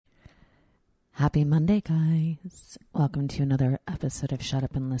Happy Monday, guys. Welcome to another episode of Shut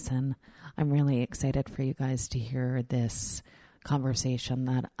Up and Listen. I'm really excited for you guys to hear this conversation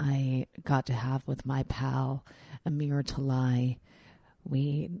that I got to have with my pal, Amir Talai.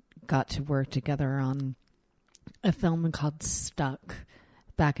 We got to work together on a film called Stuck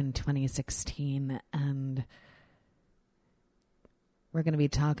back in 2016, and we're going to be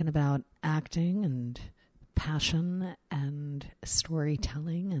talking about acting and passion and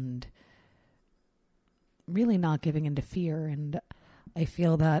storytelling and really not giving into fear. And I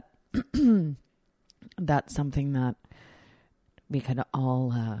feel that that's something that we could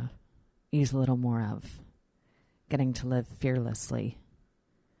all use a little more of, getting to live fearlessly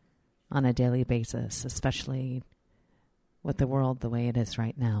on a daily basis, especially with the world the way it is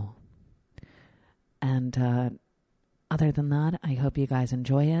right now. And other than that, I hope you guys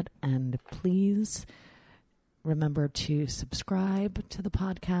enjoy it, and please remember to subscribe to the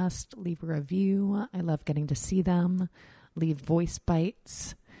podcast, leave a review. I love getting to see them. Leave voice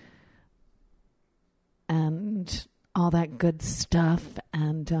bites and all that good stuff.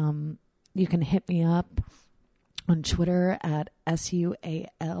 And you can hit me up on Twitter at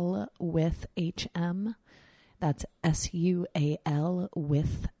SUAL with HM. That's SUAL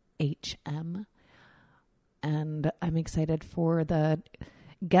with HM. And I'm excited for the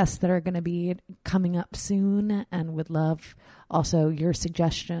guests that are going to be coming up soon, and would love also your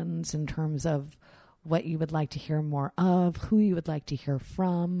suggestions in terms of what you would like to hear more of, who you would like to hear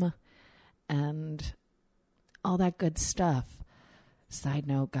from, and all that good stuff. Side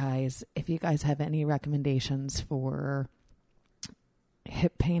note, guys, if you guys have any recommendations for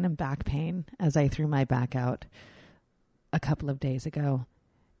hip pain and back pain, as I threw my back out a couple of days ago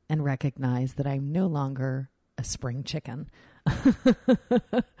and recognized that I'm no longer a spring chicken,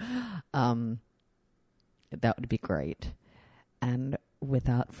 that would be great. And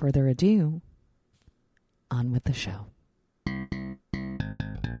without further ado, on with the show.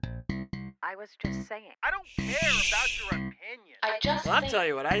 I was just saying. I don't care about your opinion. I'll tell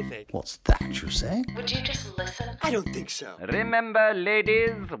you what I think. What's that you're saying? Would you just listen? I don't think so. Remember,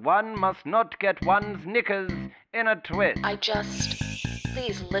 ladies, one must not get one's knickers in a twist.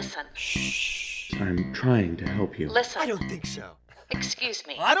 Please listen. I'm trying to help you. Listen. I don't think so. Excuse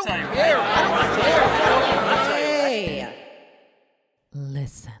me. I don't care. Hey!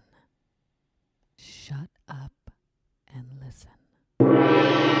 Listen. Shut up and listen.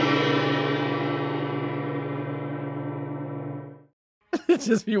 It'd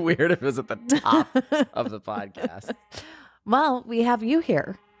just be weird if it was at the top of the podcast. Well, we have you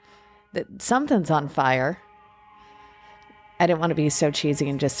here. Something's on fire. I didn't want to be so cheesy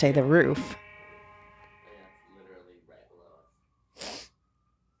and just say the roof.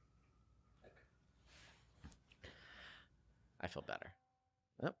 I feel better.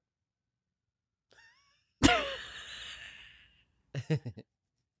 Oh.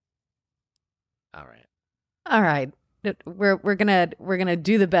 All right. We're gonna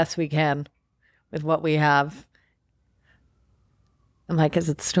do the best we can with what we have. I'm like, is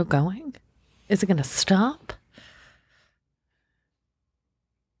it still going? Is it gonna stop?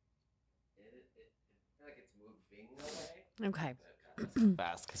 Okay.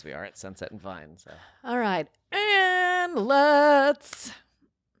 Fast because we are at Sunset and Vine. So. All right. And let's.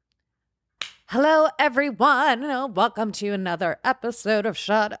 Hello, everyone. Welcome to another episode of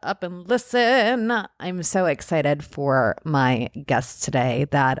Shut Up and Listen. I'm so excited for my guest today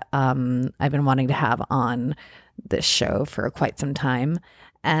that I've been wanting to have on this show for quite some time.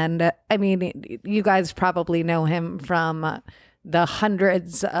 And I mean, you guys probably know him from the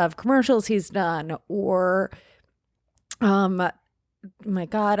hundreds of commercials he's done, or my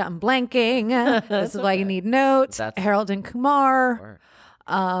God, I'm blanking. This is why you need notes. Harold and Kumar,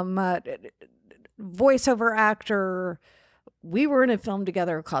 voiceover actor. We were in a film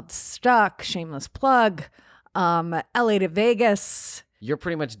together called Stuck, shameless plug. LA to Vegas. You're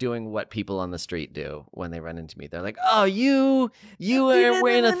pretty much doing what people on the street do when they run into me. They're like, "Oh, you are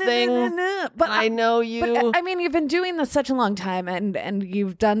wearing a thing, but I know you." But, I mean, you've been doing this such a long time, and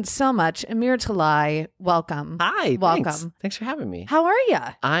you've done so much. Amir Talai, welcome. Hi, welcome. Thanks for having me. How are you?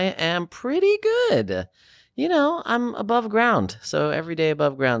 I am pretty good. You know, I'm above ground, so every day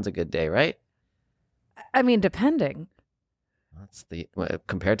above ground's a good day, right? I mean, depending. That's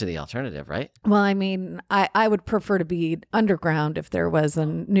compared to the alternative, right? Well, I mean, I would prefer to be underground if there was a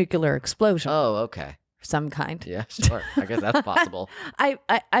nuclear explosion. Oh, okay. Of some kind. Yeah, sure. I guess that's possible.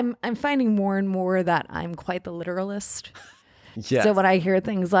 I'm finding more and more that I'm quite the literalist. Yes. So when I hear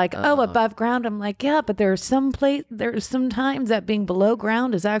things like, above ground, I'm like, yeah, but there's some times that being below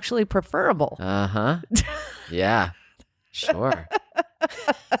ground is actually preferable. Uh-huh. Yeah, sure.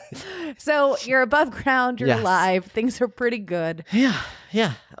 So you're above ground, you're Yes. alive, things are pretty good.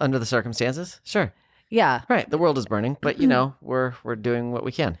 Yeah. Under the circumstances, sure. Yeah. Right. The world is burning, but you know, we're doing what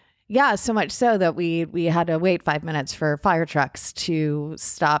we can. Yeah, so much so that we had to wait 5 minutes for fire trucks to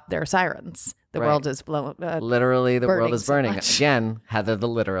stop their sirens. The Right. world is blown. Literally, the world burning is so burning. much. Again, Heather the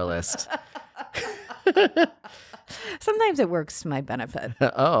literalist. Sometimes it works to my benefit.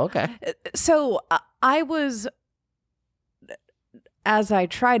 Oh, okay. So I was, as I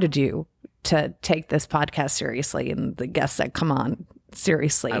try to do, to take this podcast seriously and the guests that come on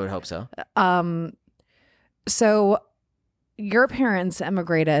seriously. I would hope so. So your parents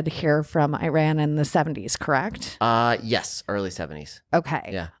emigrated here from Iran in the 70s, correct? Yes, early 70s. Okay.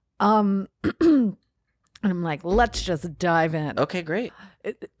 Yeah. And I'm like, let's just dive in. Okay, great.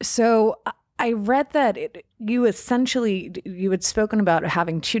 So I read that you had spoken about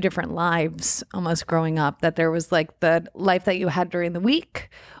having two different lives almost growing up, that there was like the life that you had during the week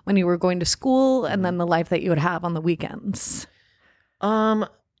when you were going to school and then the life that you would have on the weekends.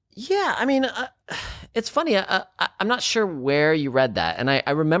 Yeah, I mean, it's funny. I'm not sure where you read that, and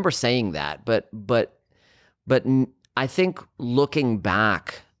I remember saying that, but I think looking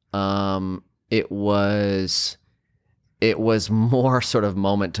back, it was more sort of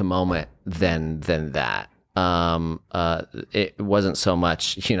moment to moment than that. It wasn't so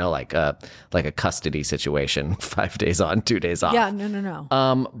much, like a custody situation, 5 days on, 2 days off. Yeah,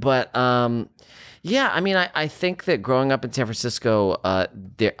 no. Yeah, I mean, I think that growing up in San Francisco, I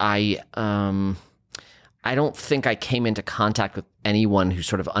don't think I came into contact with anyone who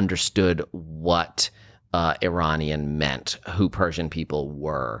sort of understood what Iranian meant, who Persian people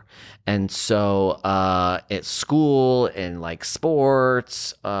were. And so at school, in like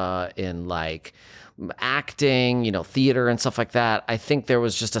sports, in like acting, theater and stuff like that, I think there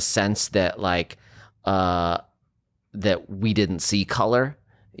was just a sense that that we didn't see color.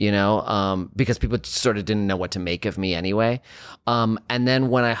 Because people sort of didn't know what to make of me anyway. And then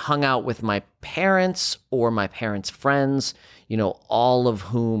when I hung out with my parents or my parents' friends, all of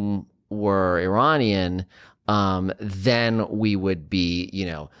whom were Iranian, then we would be,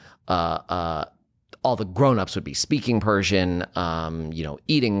 all the grown-ups would be speaking Persian,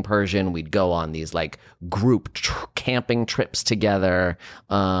 eating Persian. We'd go on these like group camping trips together.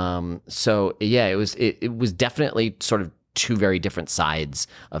 So yeah, it was definitely sort of two very different sides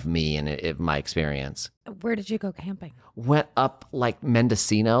of me and my experience. Where did you go camping? Went up like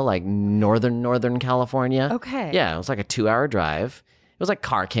Mendocino, like northern California. Okay. Yeah, it was like a 2-hour drive. It was like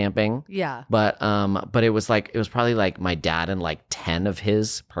car camping. Yeah. But it was probably like my dad and like 10 of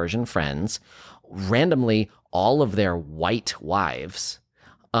his Persian friends, randomly all of their white wives,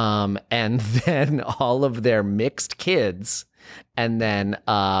 and then all of their mixed kids, and then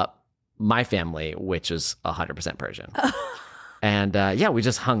my family, which is 100% Persian. And we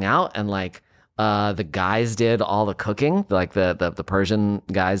just hung out, and like the guys did all the cooking, like the Persian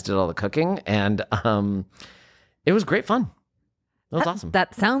guys did all the cooking, and it was great fun. It was awesome.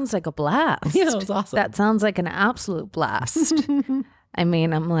 That sounds like a blast. Yeah, it was awesome. That sounds like an absolute blast. I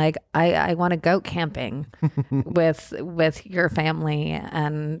mean, I'm like, I want to go camping with your family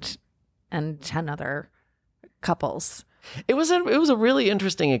and 10 other couples. It was a really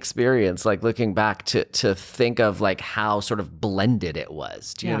interesting experience, like looking back to think of like how sort of blended it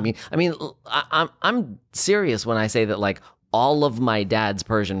was. Do you know what I mean? I mean, I'm serious when I say that like all of my dad's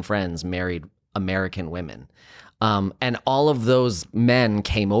Persian friends married American women. And all of those men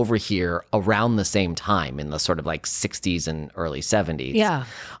came over here around the same time in the sort of like 60s and early 70s. Yeah.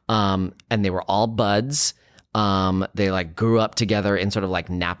 And they were all buds. They like grew up together in sort of like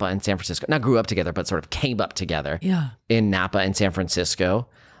Napa and San Francisco. Not grew up together, but sort of came up together. Yeah. In Napa and San Francisco.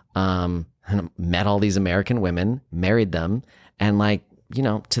 And met all these American women, married them, and like,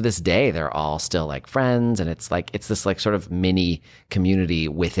 to this day, they're all still like friends. And it's this like sort of mini community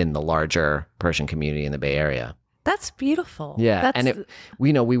within the larger Persian community in the Bay Area. That's beautiful. Yeah. And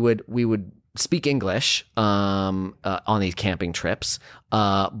we would speak English on these camping trips,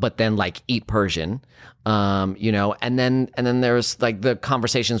 but then like eat Persian, and then there's like the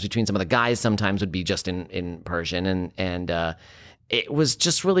conversations between some of the guys sometimes would be just in Persian, and it was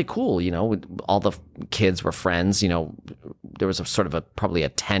just really cool. All the kids were friends. There was probably a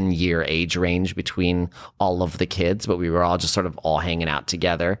 10-year age range between all of the kids, but we were all just sort of all hanging out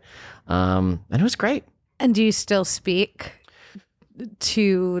together, and it was great. And do you still speak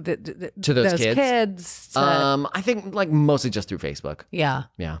to those kids? I think like mostly just through Facebook. Yeah.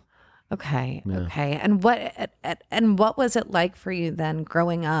 Yeah. Okay. Yeah. Okay. And what was it like for you then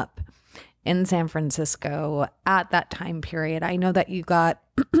growing up in San Francisco at that time period? I know that you got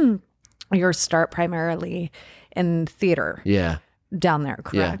your start primarily in theater. Yeah. down there,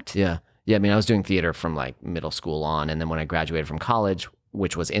 correct? Yeah. I mean, I was doing theater from like middle school on, and then when I graduated from college,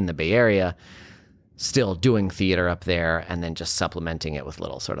 which was in the Bay Area, still doing theater up there, and then just supplementing it with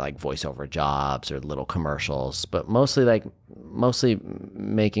little sort of like voiceover jobs or little commercials, but mostly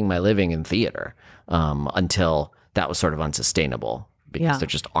making my living in theater until that was sort of unsustainable because there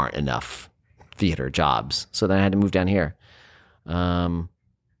just aren't enough theater jobs. So then I had to move down here. Yeah.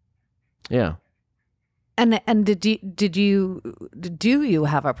 And do you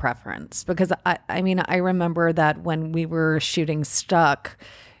have a preference? Because I mean, I remember that when we were shooting Stuck,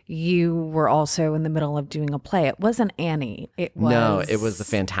 you were also in the middle of doing a play. It wasn't Annie. It was the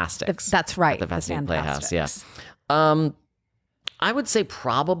Fantastics. That's right. The Fascinating Playhouse. Yeah. I would say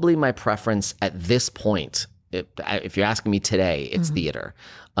probably my preference at this point, if you're asking me today, it's theater.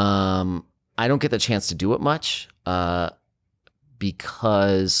 I don't get the chance to do it much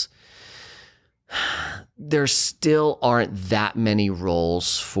because there still aren't that many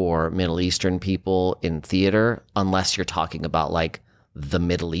roles for Middle Eastern people in theater, unless you're talking about like the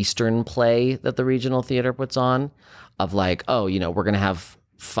Middle Eastern play that the regional theater puts on, of like, oh, we're going to have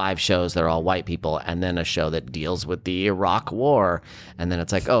 5 shows that are all white people, and then a show that deals with the Iraq War. And then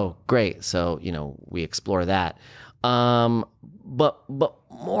it's like, oh, great. So, we explore that. But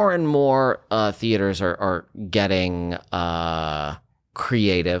more and more theaters are getting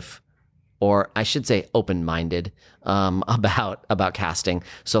creative, or I should say open-minded about casting.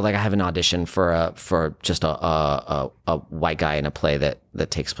 So like I have an audition for just a white guy in a play that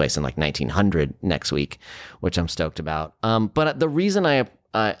takes place in like 1900 next week, which I'm stoked about. But the reason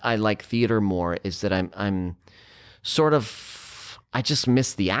I like theater more is that I'm sort of, I just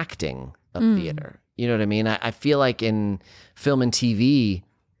miss the acting of theater. You know what I mean? I feel like in film and TV,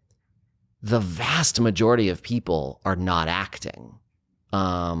 the vast majority of people are not acting.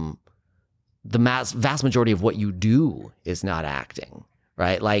 The vast majority of what you do is not acting,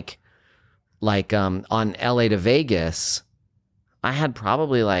 right? Like on LA to Vegas, I had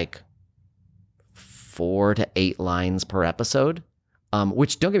probably like 4 to 8 lines per episode,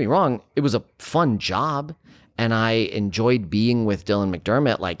 which, don't get me wrong, it was a fun job, and I enjoyed being with Dylan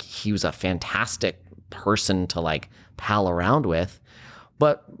McDermott. Like, he was a fantastic person to like pal around with,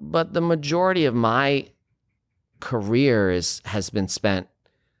 but the majority of my career has been spent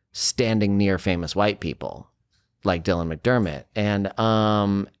standing near famous white people like Dylan McDermott. And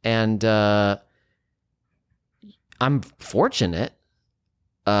I'm fortunate.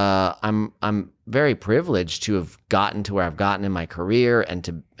 I'm very privileged to have gotten to where I've gotten in my career and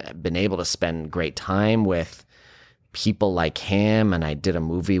to been able to spend great time with people like him. And I did a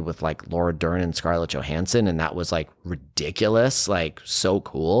movie with like Laura Dern and Scarlett Johansson, and that was like ridiculous, like so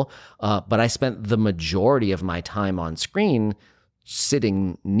cool. But I spent the majority of my time on screen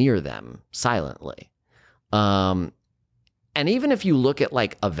sitting near them silently. And even if you look at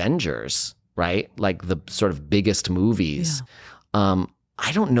like Avengers, right? Like the sort of biggest movies, I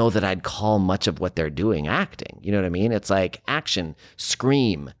don't know that I'd call much of what they're doing acting. You know what I mean? It's like action,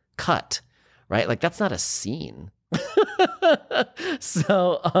 scream, cut, right? Like that's not a scene.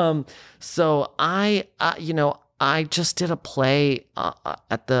 So I just did a play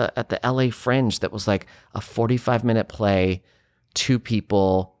at the LA Fringe that was like a 45-minute play, 2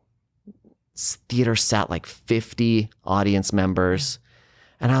 people, theater sat like 50 audience members.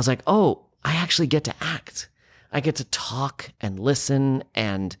 And I was like, oh, I actually get to act. I get to talk and listen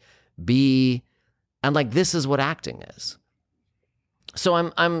and be, and like, this is what acting is. So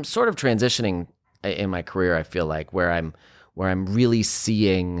I'm sort of transitioning in my career, I feel like, where I'm really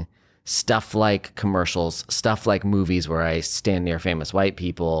seeing stuff like commercials, stuff like movies where I stand near famous white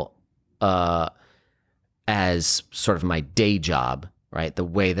people, as sort of my day job, right? The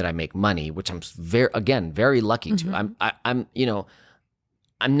way that I make money, which I'm very lucky to.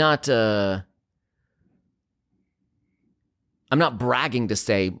 I'm not bragging to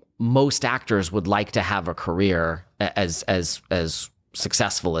say most actors would like to have a career as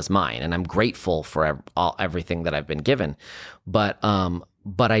successful as mine, and I'm grateful for everything that I've been given. But I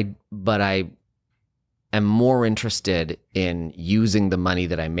am more interested in using the money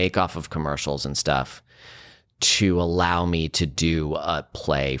that I make off of commercials and stuff to allow me to do a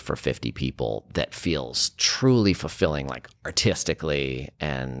play for 50 people that feels truly fulfilling, like artistically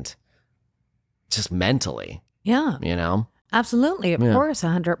and just mentally. Yeah. Absolutely. Of course,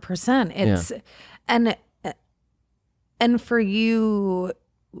 100%. It's and for you,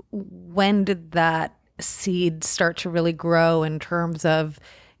 when did that seed start to really grow in terms of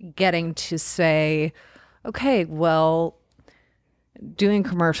getting to say, okay, well, doing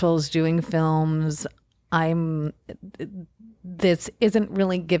commercials, doing films, this isn't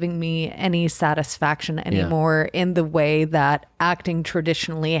really giving me any satisfaction anymore in the way that acting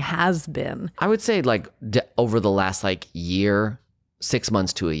traditionally has been. I would say like over the last like year, 6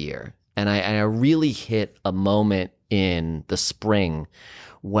 months to a year. And I really hit a moment in the spring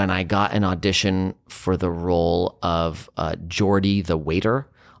when I got an audition for the role of Geordie the waiter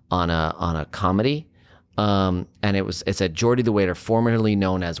on a comedy. And it said Geordie the waiter, formerly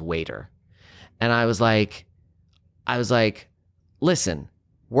known as Waiter. And I was like, listen,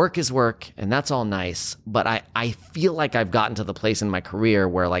 work is work and that's all nice, but I feel like I've gotten to the place in my career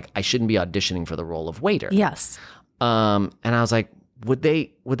where like I shouldn't be auditioning for the role of waiter. Yes. And I was like, would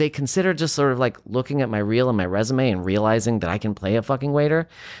they consider just sort of like looking at my reel and my resume and realizing that I can play a fucking waiter?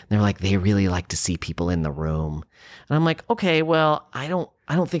 And they're like, they really like to see people in the room. And I'm like, okay, well, I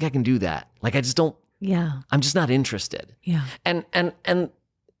don't think I can do that. Like, I just don't. Yeah. I'm just not interested. Yeah. And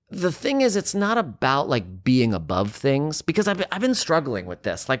the thing is, it's not about like being above things, because I've been struggling with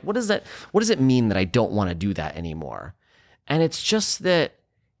this. Like, what does it mean that I don't want to do that anymore? And it's just that,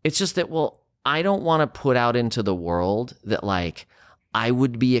 well, I don't want to put out into the world that like I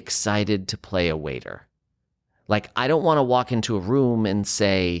would be excited to play a waiter. Like, I don't want to walk into a room and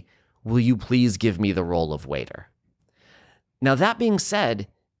say, will you please give me the role of waiter? Now, that being said,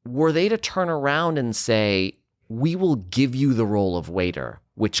 were they to turn around and say, we will give you the role of waiter,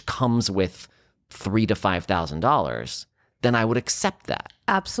 which comes with $3,000 to $5,000, then I would accept that.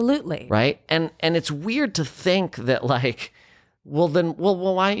 Absolutely. Right? And it's weird to think that like, well,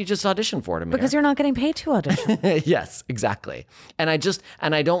 why don't you just audition for it, Amir? Because you're not getting paid to audition. Yes, exactly. And I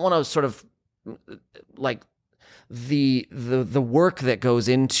don't want to sort of like the work that goes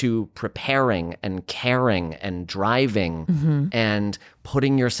into preparing and caring and driving and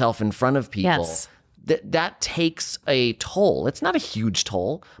putting yourself in front of people. Yes. That takes a toll. It's not a huge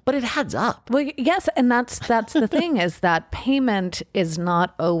toll, but it adds up. Well, yes, and that's the thing, is that payment is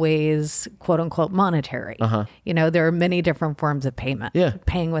not always quote unquote monetary. You know, there are many different forms of payment. Yeah.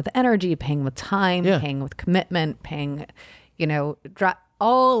 Paying with energy, paying with time, paying with commitment, paying, you know,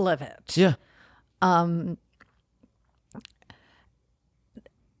 all of it. Yeah. And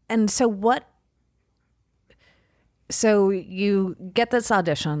so you get this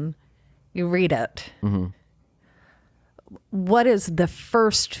audition, you read it. What is the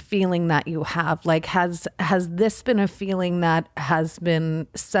first feeling that you have? Like, has this been a feeling that has been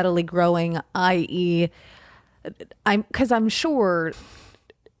steadily growing, i.e., because I'm sure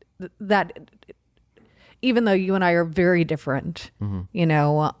that even though you and I are very different, you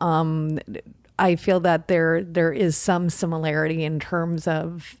know, I feel that there is some similarity in terms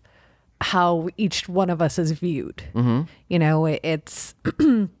of how each one of us is viewed. You know, it's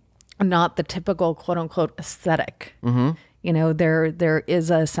not the typical quote unquote aesthetic. You know, there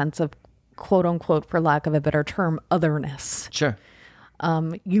is a sense of quote unquote, for lack of a better term, otherness. Sure.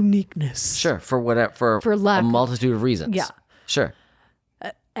 Uniqueness. Sure. For a multitude of reasons. Yeah. Sure.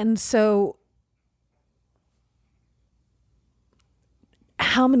 And so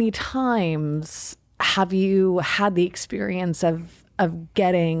how many times have you had the experience of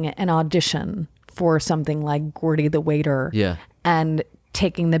getting an audition for something like Geordie the waiter? Yeah. And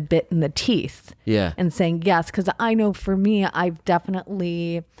taking the bit in the teeth. Yeah. And saying yes, because I know for me, I've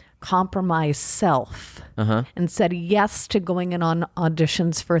definitely compromised self and said yes to going in on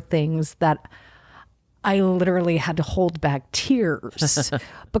auditions for things that I literally had to hold back tears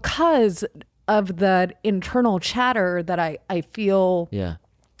because of the internal chatter that I feel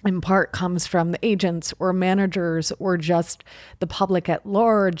in part comes from the agents or managers or just the public at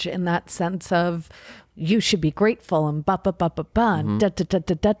large, in that sense of you should be grateful and ba ba ba ba ba and da da da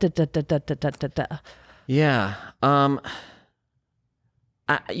da da da da da da da da da. Yeah.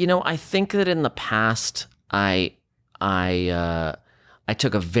 I think that in the past I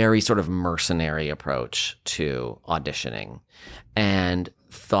took a very sort of mercenary approach to auditioning and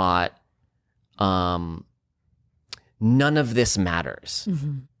thought none of this matters.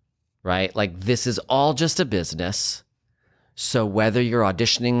 Right? Like, this is all just a business. So whether you're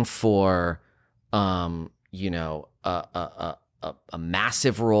auditioning for a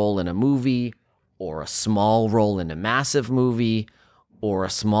massive role in a movie, or a small role in a massive movie, or a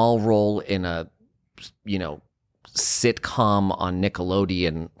small role in a, sitcom on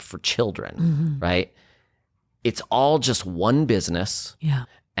Nickelodeon for children, right? It's all just one business. Yeah.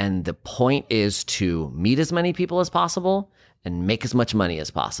 And the point is to meet as many people as possible and make as much money as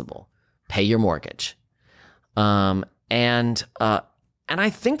possible. Pay your mortgage. And I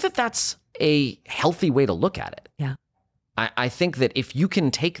think that that's a healthy way to look at it. Yeah. I think that if you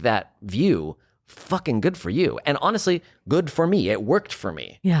can take that view, fucking good for you. And honestly, good for me. It worked for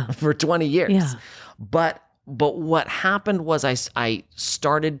me for 20 years. Yeah. But what happened was I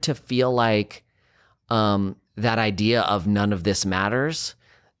started to feel like that idea of none of this matters,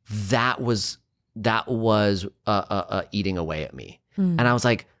 that was eating away at me. And I was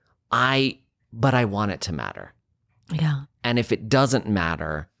like, but I want it to matter. Yeah. And if it doesn't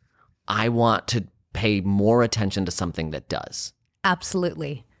matter, I want to pay more attention to something that does.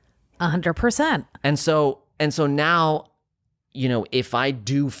 Absolutely. 100%. And so now, if I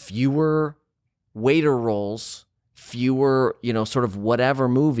do fewer waiter roles, fewer, sort of whatever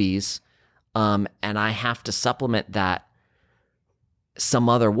movies, and I have to supplement that some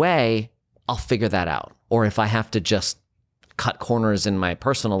other way, I'll figure that out. Or if I have to just cut corners in my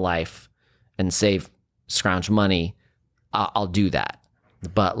personal life and scrounge money, I'll do that.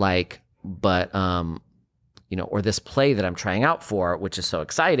 Or this play that I'm trying out for, which is so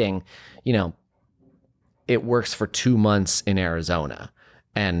exciting, it works for 2 months in Arizona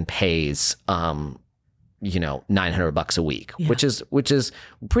and pays, $900 a week, which is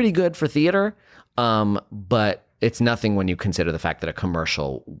pretty good for theater. But it's nothing when you consider the fact that a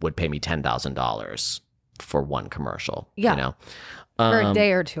commercial would pay me $10,000 for one commercial. Yeah. For a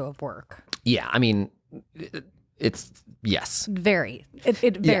day or two of work. Yeah. I mean, it's yes. Very.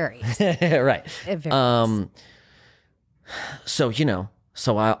 It varies. Right. It varies. So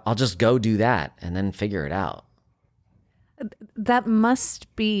I'll just go do that and then figure it out. That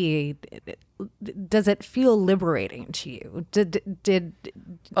must be. Does it feel liberating to you? Did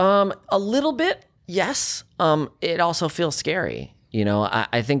a little bit? Yes. It also feels scary.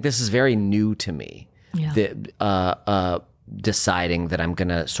 I think this is very new to me. Yeah. Deciding that I'm going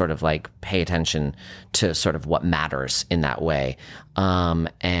to sort of like pay attention to sort of what matters in that way.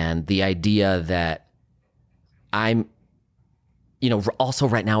 And the idea that I'm, also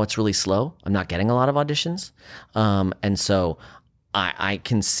right now it's really slow. I'm not getting a lot of auditions. And so I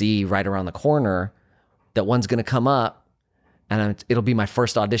can see right around the corner that one's going to come up and it'll be my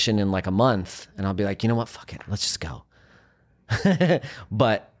first audition in like a month. And I'll be like, you know what? Fuck it. Let's just go.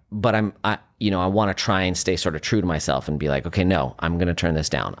 But I want to try and stay sort of true to myself and be like, okay, no, I'm going to turn this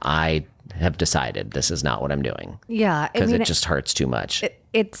down. I have decided this is not what I'm doing. Yeah. Because it just hurts too much.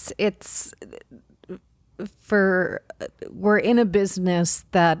 We're in a business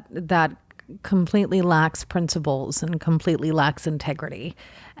that completely lacks principles and completely lacks integrity.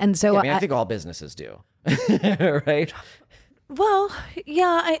 And so I think all businesses do. Right? Well,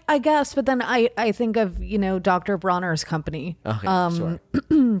 yeah, I guess. But then I think of, Dr. Bronner's company. Okay, sure.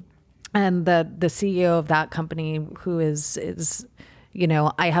 And the CEO of that company, who is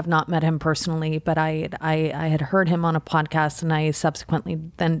I have not met him personally, but I had heard him on a podcast, and I subsequently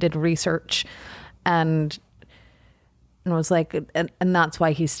then did research and was like, and that's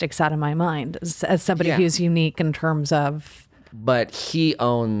why he sticks out in my mind as somebody who's unique in terms of. But he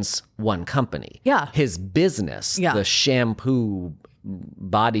owns one company. Yeah. His business, the shampoo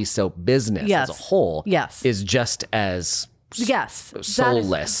body soap business as a whole, is just as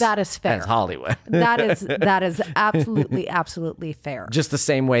soulless that is fair. as Hollywood. that is absolutely fair. Just the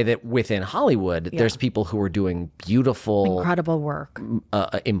same way that within Hollywood, there's people who are doing beautiful, incredible work,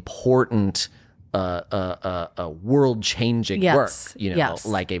 important, world-changing work,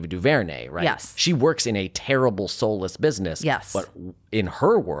 like Ava DuVernay, right? Yes. She works in a terrible, soulless business, yes, but in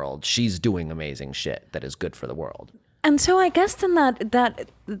her world, she's doing amazing shit that is good for the world. And so I guess then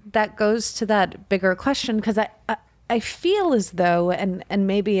that goes to that bigger question, because I feel as though, and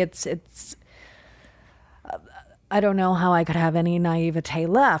maybe it's I don't know how I could have any naivete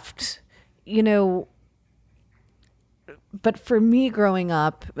left, but for me growing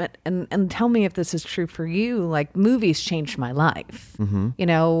up, and tell me if this is true for you, like movies changed my life. Mm-hmm.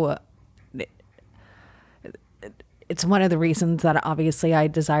 It's one of the reasons that obviously I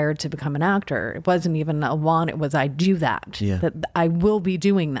desired to become an actor. It wasn't even a want, it was I do that. Yeah. That I will be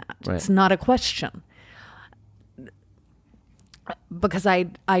doing that. Right. It's not a question. Because I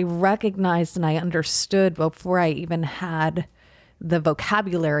recognized and I understood before I even had the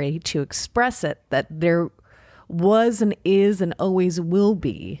vocabulary to express it, that there was and is and always will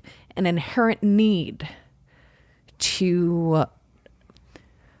be an inherent need to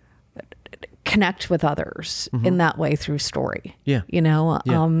connect with others in that way through story. Yeah.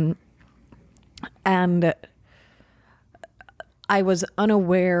 And I was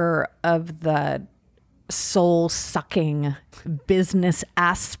unaware of the soul-sucking business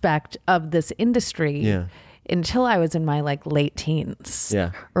aspect of this industry until I was in my late teens,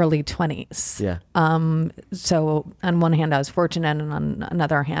 early 20s. Yeah. So on one hand I was fortunate, and on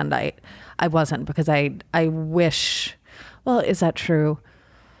another hand I wasn't, because I wish, well, is that true?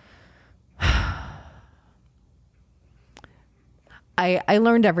 I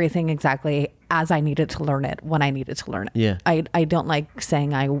learned everything exactly as I needed to learn it when I needed to learn it. Yeah. I don't like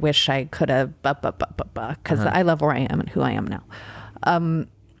saying I wish I could have, because I love where I am and who I am now.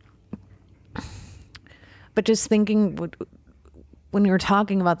 But just thinking, when you were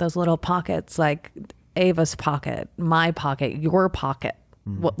talking about those little pockets, like Ava's pocket, my pocket, your pocket,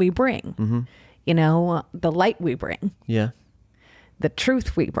 what we bring, you know, the light we bring, Yeah. the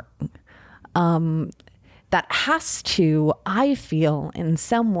truth we bring, that has to, I feel, in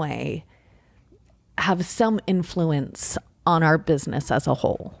some way, have some influence on our business as a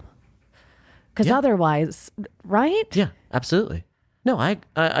whole. Because otherwise, right? Yeah, absolutely. No, I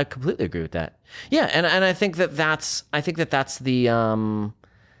completely agree with that. Yeah, and I think that's the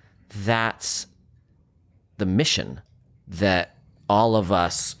that's the mission that all of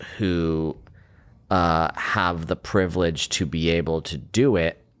us who have the privilege to be able to do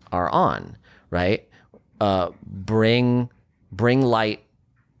it are on, right? Bring light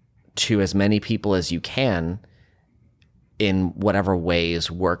to as many people as you can in whatever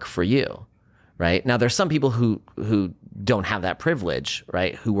ways work for you, right? Now, there's some people who don't have that privilege,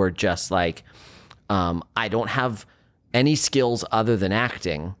 right? Who are just like, I don't have any skills other than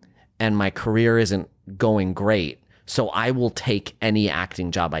acting, and my career isn't going great, so I will take any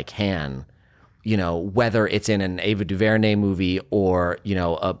acting job I can, you know, whether it's in an Ava DuVernay movie or, you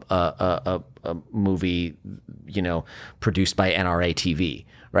know, a movie, you know, produced by NRA TV,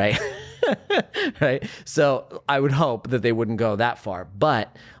 right? Right. So I would hope that they wouldn't go that far,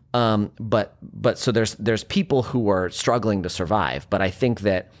 but so there's people who are struggling to survive, but I think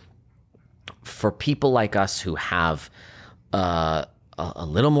that for people like us who have a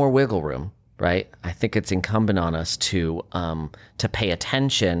little more wiggle room, right? I think it's incumbent on us to pay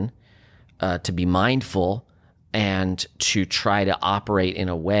attention, to be mindful, and to try to operate in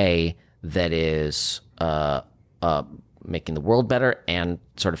a way that is making the world better and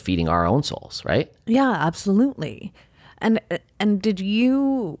sort of feeding our own souls, right? Yeah, absolutely. And did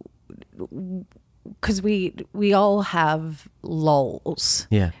you, because we all have lulls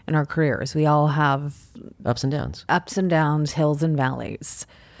Yeah. in our careers. We all have Ups and downs, hills and valleys.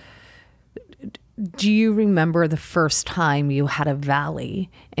 Do you remember the first time you had a valley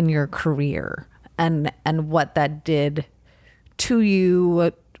in your career and what that did to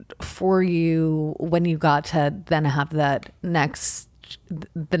you, for you, when you got to then have the next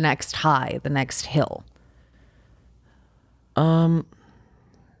high, the next hill?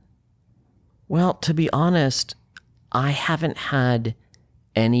 Well, to be honest, I haven't had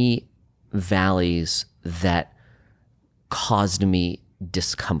any valleys that caused me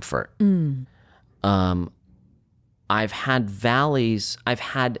discomfort. I've had valleys. I've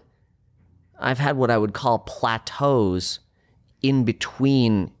had what I would call plateaus in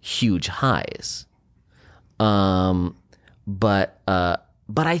between huge highs. But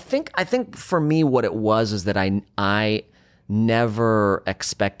I think for me what it was is that I never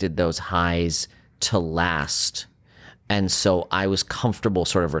expected those highs to last. And so I was comfortable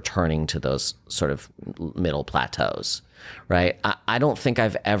sort of returning to those sort of middle plateaus, right? I don't think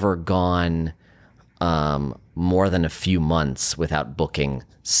I've ever gone more than a few months without booking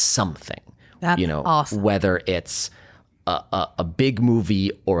something. That's awesome. Whether it's a big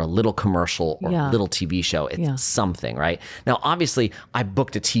movie or a little commercial or a little TV show, it's something, right? Now, obviously, I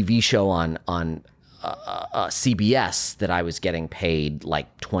booked a TV show on CBS that I was getting paid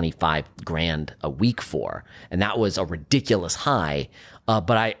like $25,000 a week for, and that was a ridiculous high.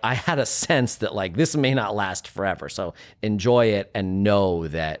 But I had a sense that like this may not last forever, so enjoy it and know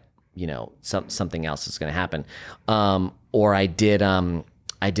that something else is going to happen. Or I did a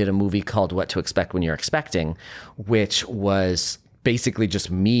movie called What to Expect When You're Expecting, which was basically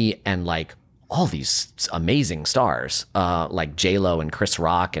just me and like all these amazing stars, like J-Lo and Chris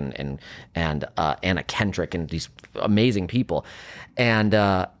Rock and Anna Kendrick and these amazing people. And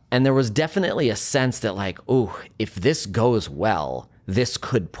there was definitely a sense that like, oh, if this goes well, this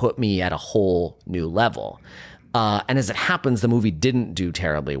could put me at a whole new level. And as it happens, the movie didn't do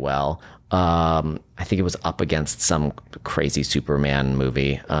terribly well. I think it was up against some crazy Superman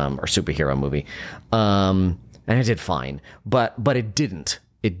movie or superhero movie, and it did fine. But it didn't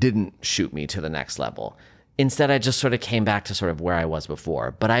shoot me to the next level. Instead, I just sort of came back to sort of where I was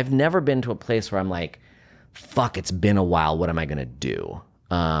before. But I've never been to a place where I'm like, fuck, it's been a while. What am I gonna do?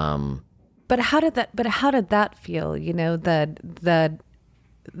 But how did that feel?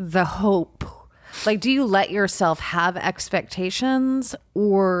 The hope. Like, do you let yourself have expectations,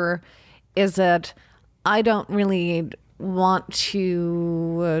 or is it, I don't really want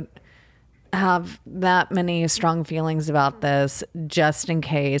to have that many strong feelings about this just in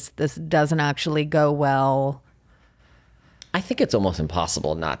case this doesn't actually go well? I think it's almost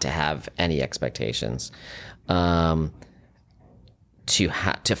impossible not to have any expectations, to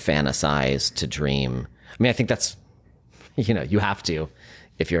fantasize, to dream. I mean, I think that's, you have to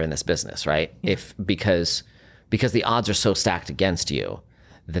if you're in this business, right? Yeah. Because the odds are so stacked against you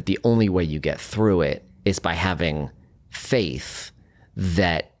that the only way you get through it is by having faith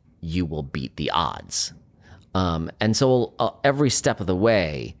that you will beat the odds. And so every step of the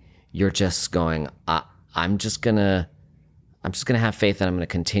way, you're just going, I'm just gonna have faith that I'm gonna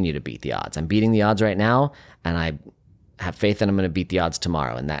continue to beat the odds. I'm beating the odds right now, and I have faith that I'm gonna beat the odds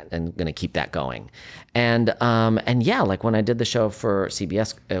tomorrow, and gonna keep that going. And yeah, like when I did the show for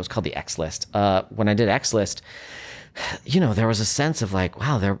CBS, it was called the X List. When I did X List, there was a sense of like,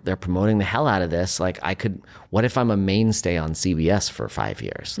 wow, they're promoting the hell out of this. Like what if I'm a mainstay on CBS for 5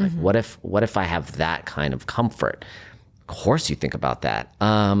 years? Like what if I have that kind of comfort? Of course you think about that.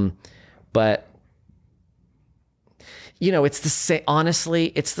 But it's the same,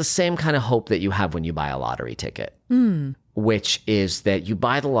 honestly, it's the same kind of hope that you have when you buy a lottery ticket, which is that you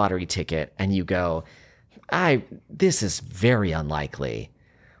buy the lottery ticket and you go, this is very unlikely,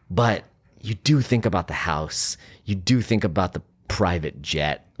 but you do think about the house. You do think about the private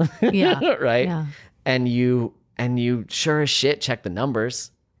jet. Yeah. Right? Yeah. And you sure as shit check the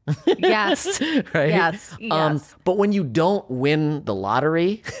numbers. Yes. Right? Yes. But when you don't win the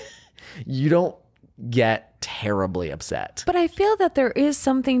lottery, you don't get terribly upset. But I feel that there is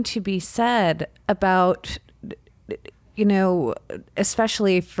something to be said about,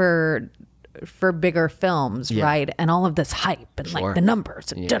 especially for bigger films, right? And all of this hype and like the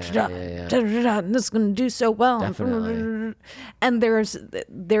numbers and and this is going to do so well. Definitely. And there's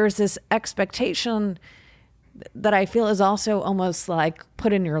this expectation that I feel is also almost like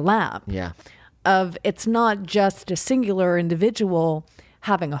put in your lap. Yeah. Of it's not just a singular individual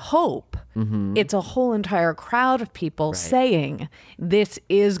having a hope. Mm-hmm. It's a whole entire crowd of people saying, this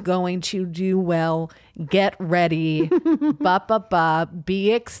is going to do well. Get ready.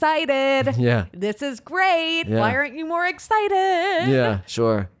 Be excited. Yeah. This is great. Yeah. Why aren't you more excited? Yeah,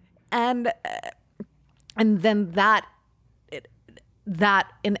 sure. And then that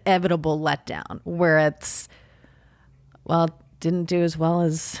inevitable letdown where it's, well, didn't do as well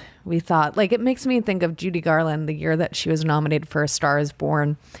as we thought. Like, it makes me think of Judy Garland, the year that she was nominated for A Star Is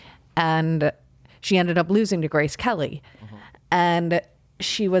Born, and she ended up losing to Grace Kelly. Mm-hmm. And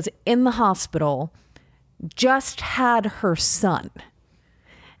she was in the hospital, just had her son,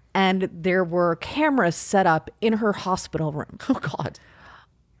 and there were cameras set up in her hospital room. Oh, God.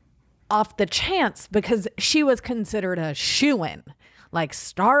 Off the chance, because she was considered a shoo-in. Like,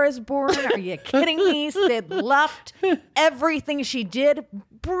 Star Is Born, are you kidding me? Sid loved everything she did.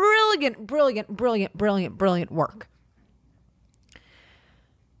 Brilliant work.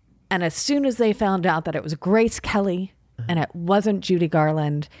 And as soon as they found out that it was Grace Kelly and it wasn't Judy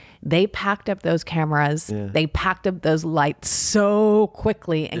Garland, they packed up those cameras. Yeah. They packed up those lights so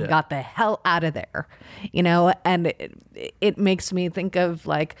quickly and got the hell out of there. And it makes me think of,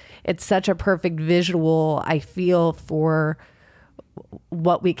 like, it's such a perfect visual, I feel, for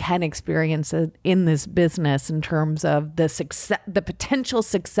what we can experience in this business in terms of the success, the potential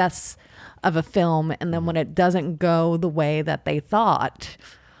success of a film. And then when it doesn't go the way that they thought,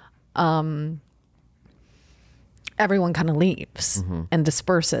 everyone kind of leaves and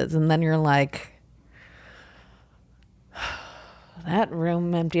disperses. And then you're like, that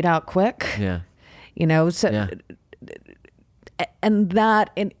room emptied out quick. Yeah. And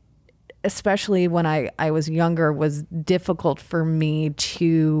that, especially when I was younger, was difficult for me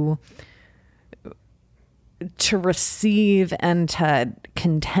to receive and to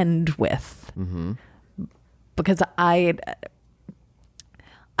contend with, because I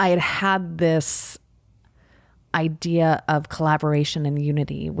had this idea of collaboration and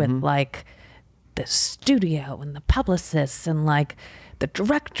unity with like the studio and the publicists and like the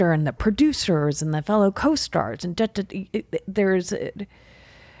director and the producers and the fellow co-stars, and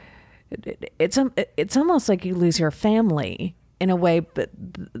it's almost like you lose your family in a way, but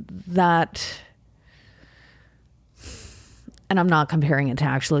that, and I'm not comparing it to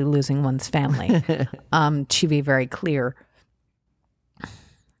actually losing one's family, to be very clear.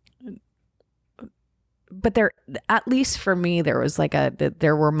 But there, at least for me, there was like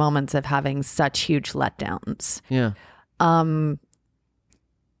there were moments of having such huge letdowns. Yeah.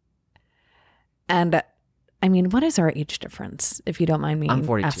 And I mean, what is our age difference, if you don't mind me I'm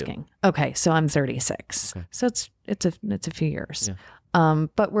 42. asking? Okay, so I'm 36. Okay. So it's a few years. Yeah.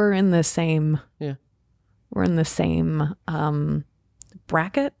 But we're in the same. Yeah. We're in the same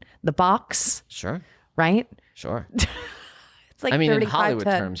bracket, the box. Sure. Right. Sure. It's like, I mean, in Hollywood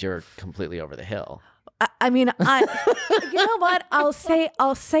terms, you're completely over the hill. I mean, you know what? I'll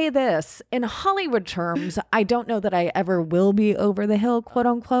say this in Hollywood terms. I don't know that I ever will be over the hill, quote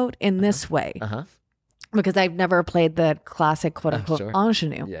unquote, in this way, because I've never played the classic, quote unquote, sure.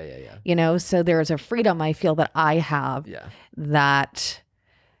 ingenue. Yeah. You know, so there's a freedom I feel that I have that.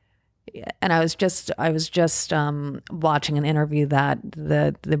 And I was just watching an interview that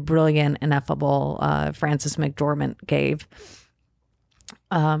the brilliant, ineffable Frances McDormand gave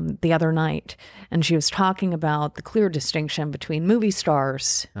the other night, and she was talking about the clear distinction between movie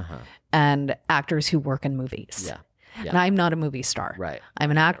stars and actors who work in movies. Yeah. And I'm not a movie star. Right.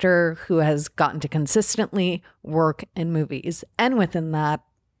 I'm an actor who has gotten to consistently work in movies, and within that,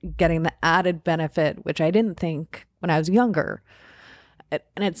 getting the added benefit, which I didn't think when I was younger.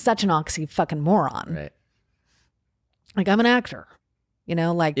 And it's such an oxy-fucking-moron. Right. Like, I'm an actor. You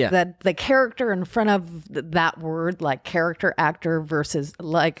know, like Yeah. the character in front of that word, like character actor versus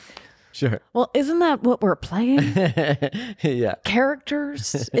like, Sure. well, isn't that what we're playing? Yeah.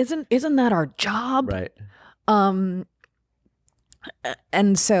 Characters? Isn't that our job? Right. And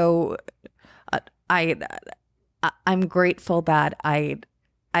so I'm grateful that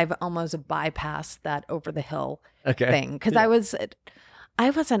I've almost bypassed that over the hill thing, because I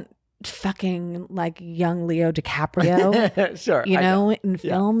wasn't fucking like young Leo DiCaprio, Sure. you know, in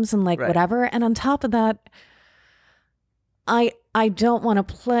films and like whatever. And on top of that, I don't want to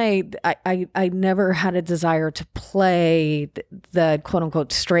play. I never had a desire to play the quote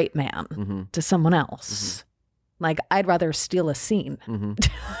unquote straight man to someone else. Like, I'd rather steal a scene.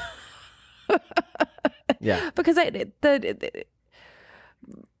 Yeah. Because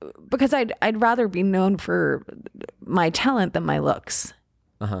I'd rather be known for my talent than my looks.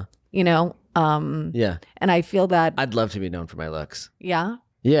 You know? Yeah. And I feel that. I'd love to be known for my looks. Yeah?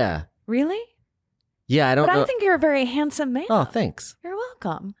 Yeah. Really? Yeah, I don't But know. I think you're a very handsome man. Oh, thanks. You're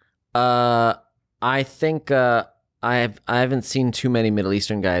welcome. I think I haven't seen too many Middle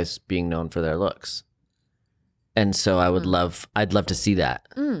Eastern guys being known for their looks. And so I'd love to see that.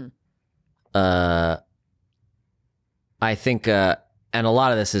 I think and a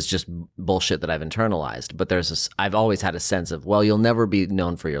lot of this is just bullshit that I've internalized, but I've always had a sense of, well, you'll never be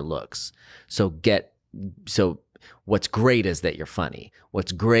known for your looks. So what's great is that you're funny.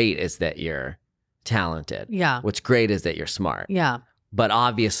 What's great is that you're talented. Yeah. What's great is that you're smart. Yeah. But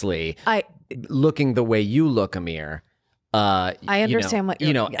obviously, looking the way you look, Amir, I understand what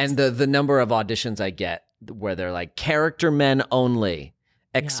you're, yes. and the number of auditions I get where they're like character men only,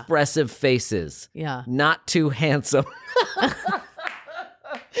 expressive faces, not too handsome.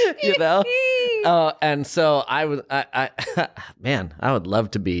 You know? And so I would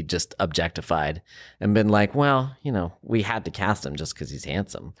love to be just objectified and been like, well, you know, we had to cast him just because he's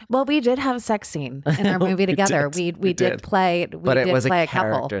handsome. Well, we did have a sex scene in our movie together. We did play a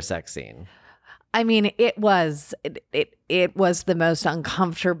character sex scene. I mean, it was the most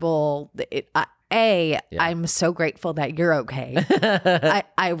uncomfortable. I'm so grateful that you're okay.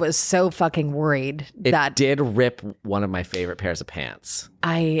 I was so fucking worried that did rip one of my favorite pairs of pants.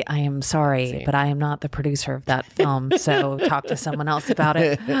 I am sorry, but I am not the producer of that film, so talk to someone else about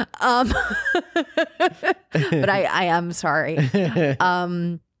it. But I am sorry. Yeah,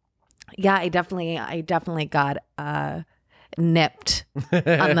 I definitely got nipped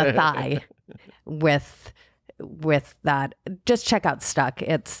on the thigh with that. Just check out Stuck.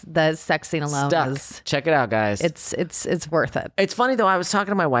 It's the sex scene alone. Stuck. Check it out, guys. It's worth it. It's funny though. I was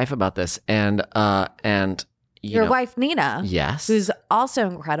talking to my wife about this, and your wife Nina, yes, who's also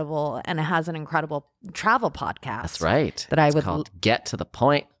incredible and has an incredible travel podcast. That's right. That called Get to the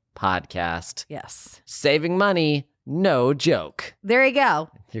Point podcast. Yes, saving money, no joke. There you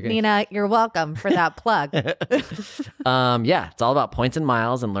go, Nina. You're welcome for that plug. Yeah, it's all about points and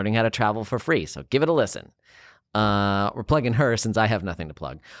miles and learning how to travel for free. So give it a listen. We're plugging her since I have nothing to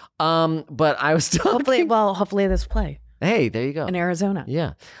plug. But I was talking. Hopefully this play. Hey, there you go. In Arizona.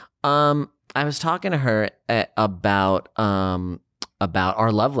 Yeah. I was talking to her about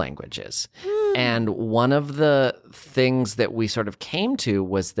our love languages. And one of the things that we sort of came to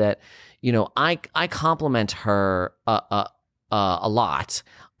was that, you know, I compliment her a lot.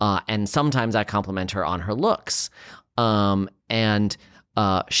 And sometimes I compliment her on her looks. And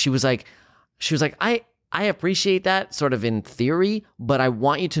she was like, I appreciate that sort of in theory, but I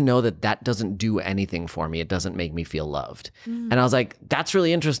want you to know that doesn't do anything for me. It doesn't make me feel loved. And I was like, that's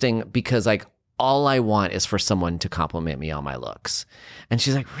really interesting because like all I want is for someone to compliment me on my looks. And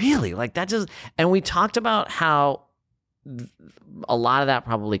she's like, really? Like that just, and we talked about how a lot of that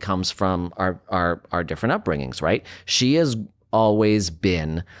probably comes from our different upbringings, right? She has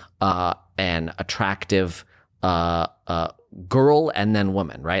girl and then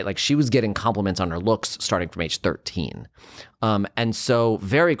woman, right? Like she was getting compliments on her looks starting from age 13. And so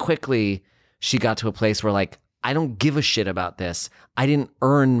very quickly she got to a place where like, I don't give a shit about this. I didn't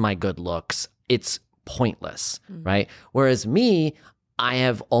earn my good looks. It's pointless, right? Whereas me, I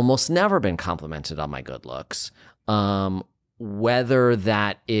have almost never been complimented on my good looks. Whether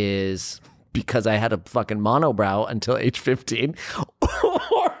that is because I had a fucking monobrow until age 15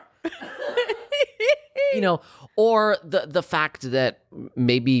 or, or the fact that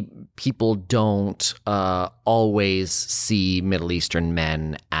maybe people don't always see Middle Eastern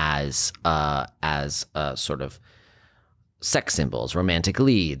men as sort of sex symbols, romantic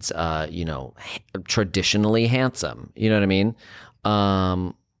leads, traditionally handsome. You know what I mean?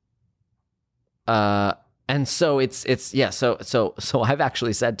 And so it's yeah. So I've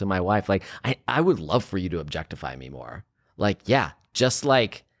actually said to my wife, like, I would love for you to objectify me more. Like, yeah, just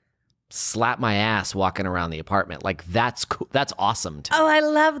like slap my ass walking around the apartment. Like that's cool. That's awesome. Oh, I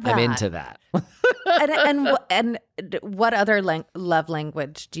love that. I'm into that. and what other love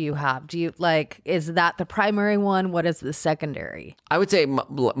language do you have? Do you like, is that the primary one? What is the secondary? I would say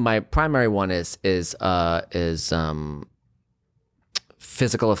my primary one is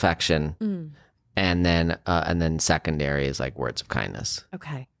physical affection. And then secondary is like words of kindness.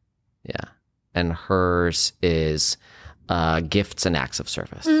 Okay. Yeah. And hers is gifts and acts of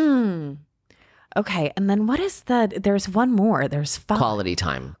service. Okay. And then what is there's one more. There's quality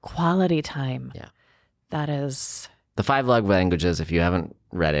time. Quality time. Yeah. That is. The 5 Love Languages, if you haven't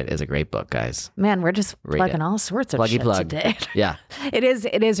read it, is a great book, guys. Man, we're just plugging all sorts of shit today. Yeah. It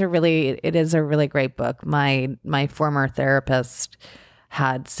is a really great book. My former therapist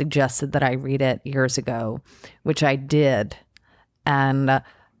had suggested that I read it years ago, which I did. And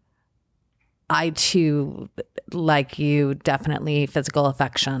I too, like you, definitely physical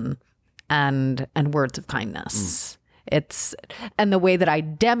affection and words of kindness. It's, and the way that I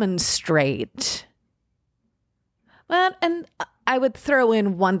demonstrate, well, and I would throw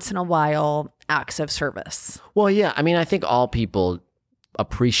in once in a while acts of service. Well, yeah. I mean, I think all people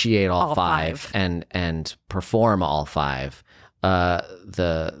appreciate all five. and perform all 5.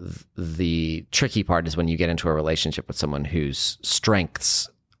 The tricky part is when you get into a relationship with someone whose strengths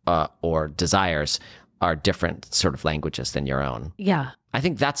or desires are different sort of languages than your own. Yeah. I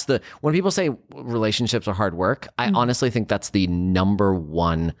think that's when people say relationships are hard work, I honestly think that's the number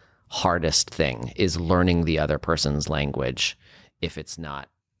one hardest thing is learning the other person's language if it's not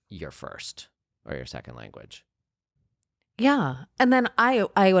your first or your second language. Yeah. And then I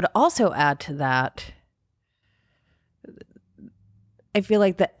would also add to that, I feel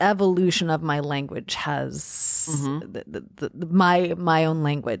like the evolution of my language has my own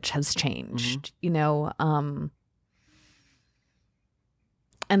language has changed, and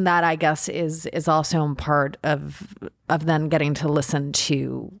that I guess is also a part of then getting to listen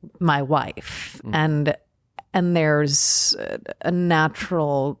to my wife and there's a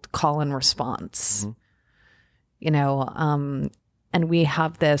natural call and response, and we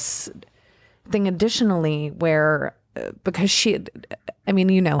have this thing additionally where because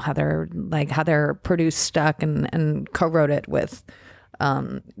Heather produced Stuck and co-wrote it with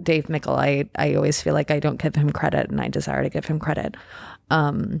Dave Mickle. I always feel like I don't give him credit and I desire to give him credit.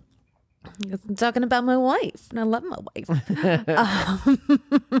 I'm talking about my wife and I love my wife.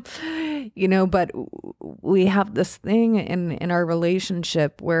 But we have this thing in our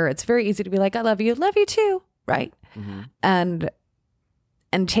relationship where it's very easy to be like, I love you too, right? And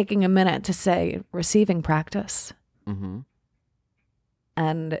taking a minute to say receiving practice.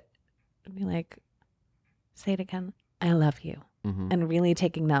 And be like, say it again. I love you. And really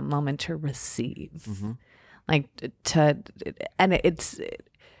taking that moment to receive,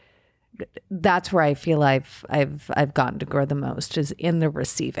 that's where I feel I've gotten to grow the most is in the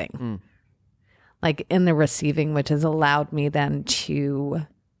receiving, like in the receiving, which has allowed me then to,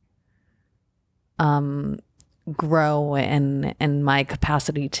 grow in my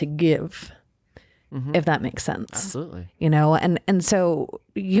capacity to give. If that makes sense. Absolutely. And so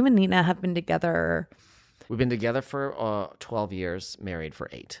you and Nina have been together. We've been together for 12 years, married for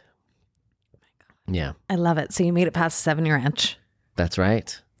 8. Oh my God. Yeah. I love it. So you made it past 7-year itch. That's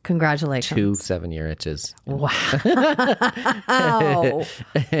right. Congratulations. 2 7-year itches. Wow.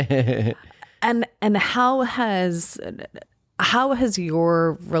 And how has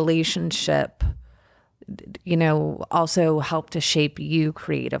your relationship also helped to shape you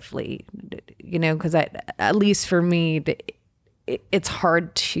creatively, because at least for me, it's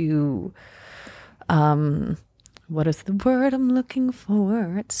hard to What is the word I'm looking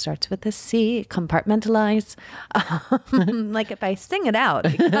for? It starts with a C. Compartmentalize. Like if I sing it out,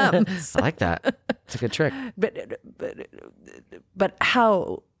 it comes. I like that. It's a good trick. But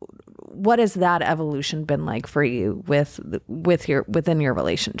how? What has that evolution been like for you within your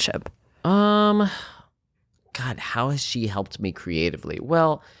relationship? God, how has she helped me creatively?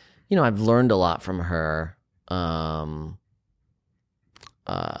 Well, I've learned a lot from her.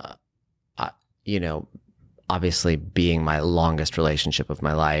 Obviously being my longest relationship of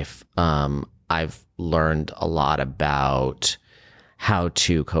my life, I've learned a lot about how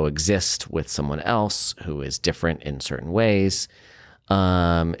to coexist with someone else who is different in certain ways.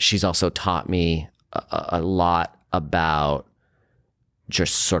 She's also taught me a lot about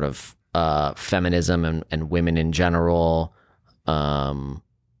just sort of feminism and women in general.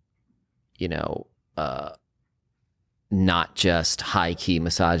 Not just high key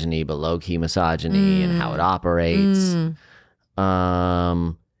misogyny, but low key misogyny and how it operates.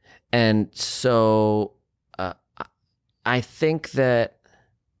 And so I think that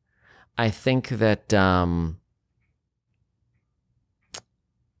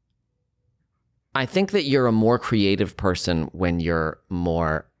you're a more creative person when you're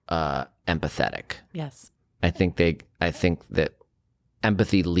more empathetic. Yes. I think that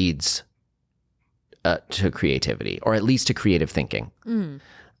empathy leads to creativity, or at least to creative thinking.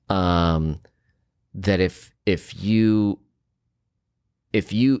 That if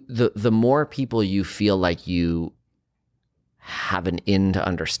the more people you feel like you have an in to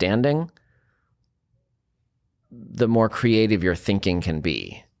understanding, the more creative your thinking can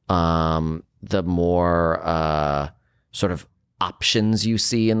be. The more sort of options you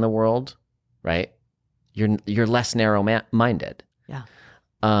see in the world, right? You're less narrow-minded. Yeah.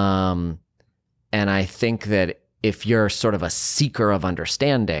 And I think that if you're sort of a seeker of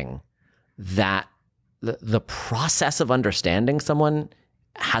understanding, that the process of understanding someone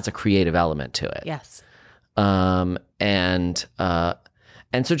has a creative element to it. Yes. And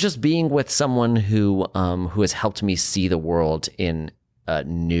so just being with someone who has helped me see the world in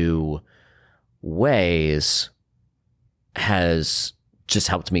new ways has just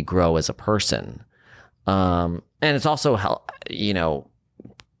helped me grow as a person. And it's also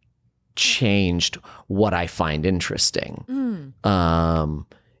changed what I find interesting. I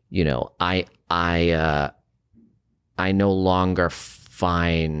no longer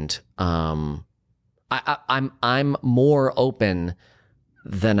find I'm more open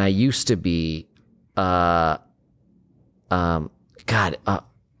than I used to be.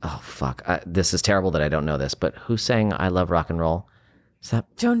 This is terrible that I don't know this, but who sang "I Love Rock and Roll"? Is that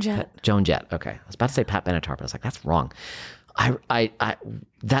Joan Jett? Joan Jett. Okay, I was about to say Pat Benatar, but I was like, that's wrong. I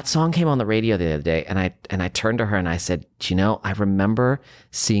that song came on the radio the other day, and I turned to her and I said, I remember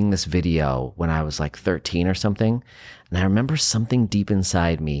seeing this video when I was like 13 or something, and I remember something deep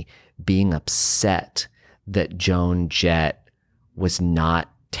inside me being upset that Joan Jett was not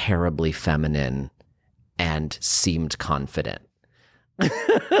terribly feminine and seemed confident. And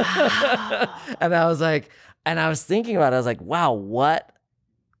I was like, and I was thinking about it, I was like, wow, what?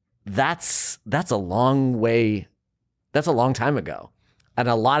 That's a long way. That's a long time ago, and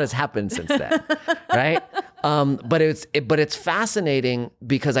a lot has happened since then, right? But it's fascinating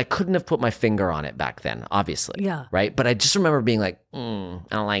because I couldn't have put my finger on it back then, obviously. Yeah. Right. But I just remember being like, I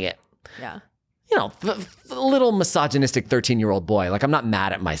don't like it. Yeah. The little misogynistic 13-year-old boy. Like, I'm not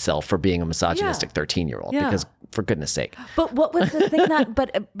mad at myself for being a misogynistic 13-year-old because, for goodness sake. But what was the thing that?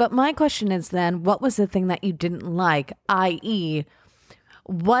 But my question is then, what was the thing that you didn't like? I.e.,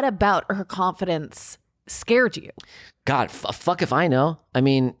 what about her confidence scared you? God, fuck if I know. I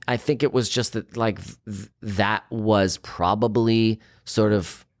mean, I think it was just that, like, that was probably sort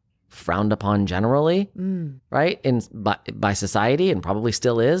of frowned upon generally, right? By society, and probably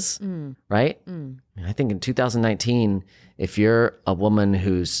still is, right? I think in 2019, if you're a woman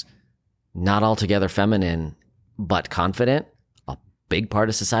who's not altogether feminine but confident, a big part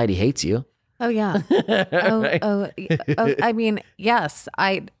of society hates you. Oh yeah. I mean, yes.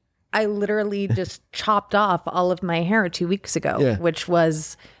 I literally just chopped off all of my hair 2 weeks ago, which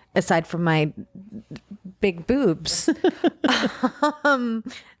was, aside from my big boobs,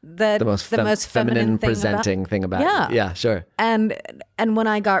 the most feminine presenting thing about it. Yeah, sure. And when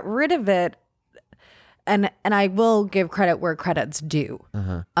I got rid of it, and I will give credit where credit's due.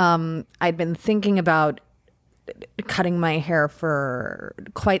 I'd been thinking about cutting my hair for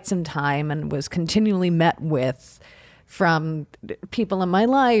quite some time and was continually met with from people in my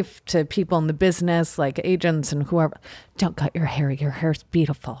life to people in the business, like agents and whoever. Don't cut your hair. Your hair's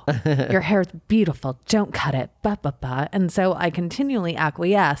beautiful. Your hair's beautiful. Don't cut it. Bah, bah, bah. And so I continually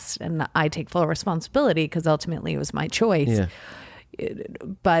acquiesced, and I take full responsibility because ultimately it was my choice.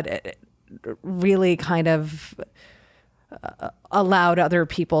 But it really kind of allowed other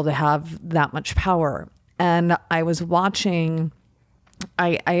people to have that much power. And I was watching,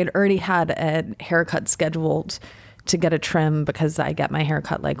 I had already had a haircut scheduled to get a trim because I get my hair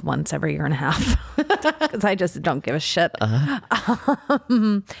cut like once every year and a half because I just don't give a shit.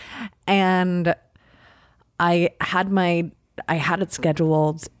 And I had it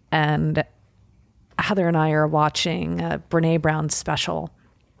scheduled, and Heather and I are watching Brene Brown's special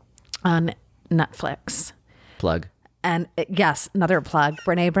on Netflix. Plug. And yes, another plug.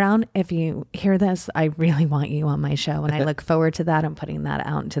 Brene Brown, if you hear this, I really want you on my show. And I look forward to that. I'm putting that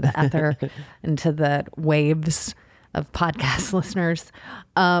out into the ether, into the waves of podcast listeners.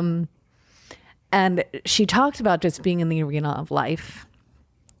 And she talked about just being in the arena of life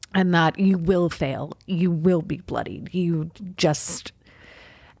and that you will fail. You will be bloodied.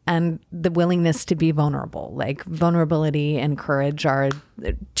 And the willingness to be vulnerable, like vulnerability and courage are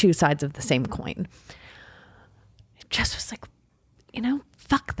two sides of the same coin. Just was like,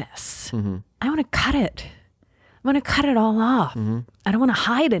 fuck this. Mm-hmm. I want to cut it. I want to cut it all off. Mm-hmm. I don't want to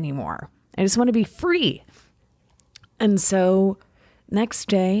hide anymore. I just want to be free. And so next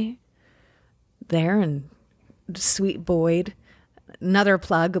day, there in sweet Boyd, another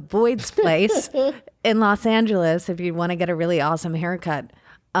plug, Boyd's Place in Los Angeles, if you want to get a really awesome haircut.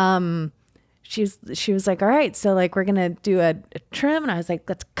 She was like, all right, so like we're going to do a trim. And I was like,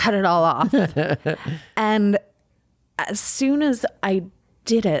 let's cut it all off. And as soon as I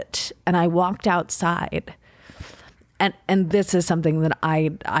did it and I walked outside, and this is something that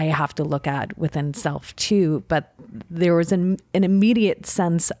I have to look at within self too, but there was an immediate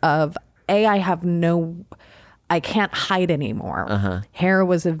sense of, I can't hide anymore. Uh-huh. Hair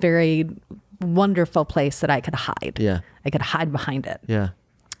was a very wonderful place that I could hide. Yeah. I could hide behind it. Yeah.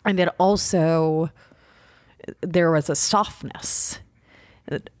 And it also, there was a softness,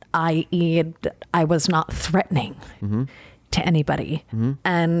 i.e., I was not threatening to anybody. Mm-hmm.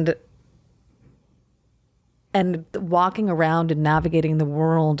 And walking around and navigating the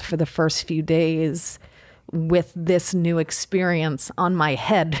world for the first few days with this new experience on my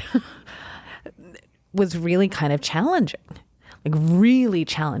head was really kind of challenging, like really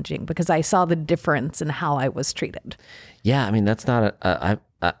challenging, because I saw the difference in how I was treated. Yeah, I mean, that's not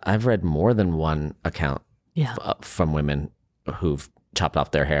I've read more than one account from women who've chopped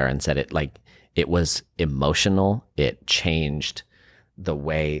off their hair and said it was emotional. It changed the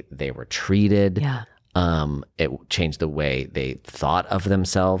way they were treated. Yeah. It changed the way they thought of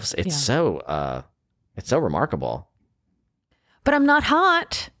themselves. It's so remarkable. But I'm not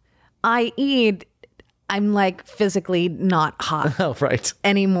hot, i.e., I'm like physically not hot right.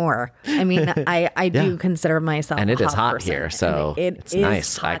 anymore. I mean, I do consider myself and it a is hot person. here, so it's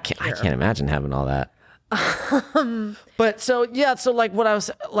nice. I can't imagine having all that. But so like what I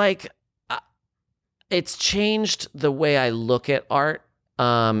was like, it's changed the way I look at art.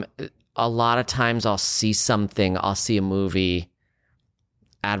 A lot of times I'll see a movie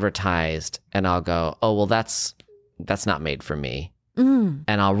advertised and I'll go, oh, well, that's not made for me. And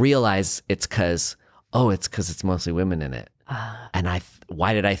I'll realize it's because it's mostly women in it. And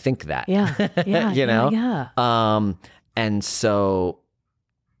why did I think that? Yeah. you know? Yeah. And so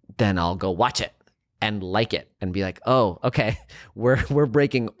then I'll go watch it and like it and be like, oh, okay, we're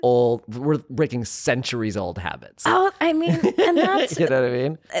breaking centuries old habits. Oh, I mean, and that's you know what I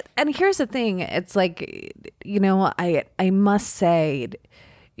mean? And here's the thing, it's like, I must say,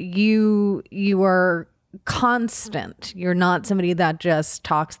 you are constant. You're not somebody that just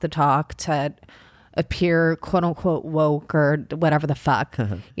talks the talk to appear quote unquote woke or whatever the fuck.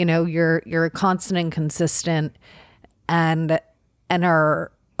 You're constant and consistent and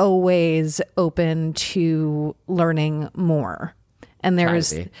are always open to learning more. And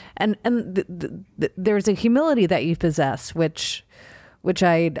there's there's a humility that you possess, which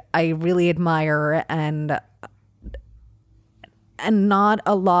I really admire, and not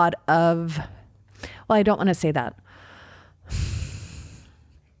a lot of, well, I don't want to say that.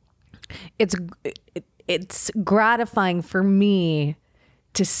 It's gratifying for me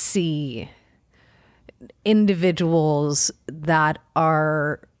to see individuals that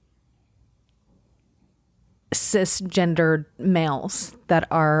are cisgendered males that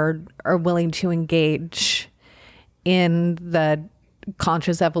are willing to engage in the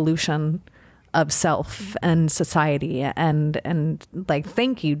conscious evolution of self and society, and like,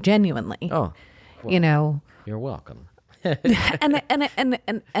 thank you genuinely. Oh, well, you're welcome. I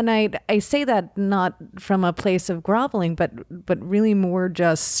say that not from a place of groveling, but really more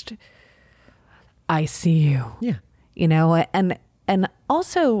just, I see you. Yeah. You know, and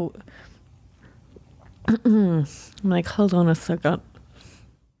also, I'm like, hold on a second.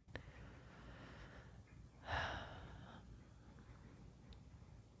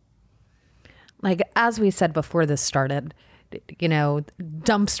 Like, as we said before this started, you know,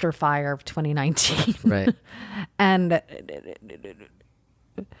 dumpster fire of 2019. Right. And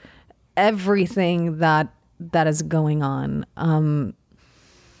everything that is going on,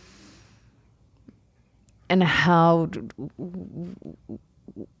 and how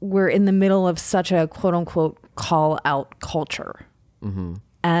we're in the middle of such a quote unquote call out culture,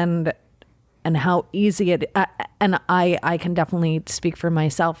 and how easy it, and I can definitely speak for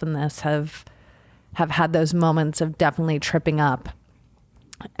myself in this, have had those moments of definitely tripping up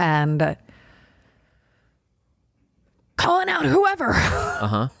and calling out whoever.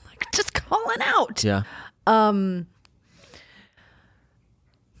 Like, just calling out. Yeah.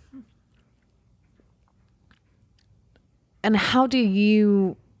 And how do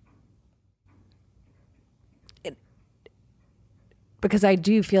you, because I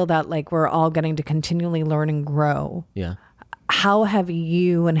do feel that like we're all getting to continually learn and grow. Yeah. How have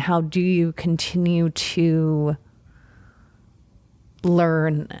you and how do you continue to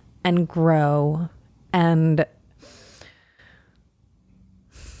learn and grow and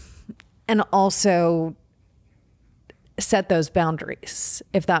also set those boundaries,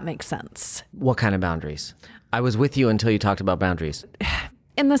 if that makes sense? What kind of boundaries? I was with you until you talked about boundaries.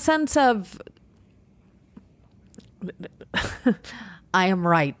 In the sense of, I am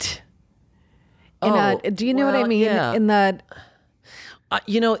right. Do you know what I mean? Yeah. In that,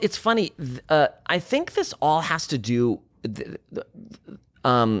 You know, it's funny. I think this all has to do.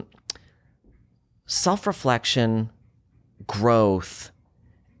 Self-reflection, growth,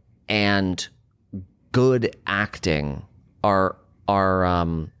 and good acting are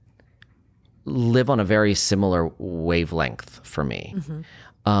live on a very similar wavelength for me.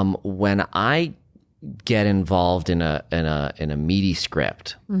 When I get involved in a meaty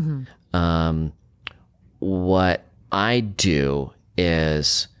script, what I do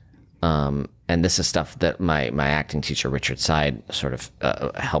is, and this is stuff that my acting teacher Richard Side sort of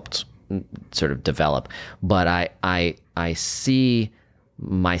helped sort of develop, but I see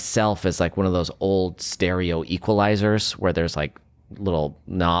myself as like one of those old stereo equalizers where there's like little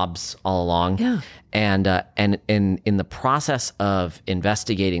knobs all along. Yeah. And in the process of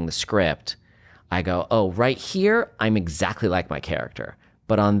investigating the script, I go, oh, right here, I'm exactly like my character.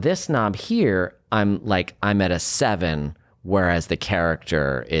 But on this knob here, I'm at a 7, whereas the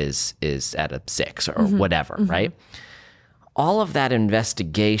character is at a 6 or whatever, right? All of that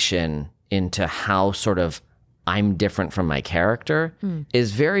investigation into how sort of I'm different from my character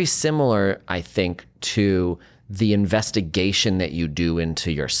is very similar, I think, to the investigation that you do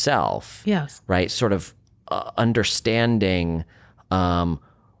into yourself. yes. Right? Sort of understanding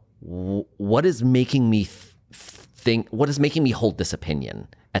what is making me think, what is making me hold this opinion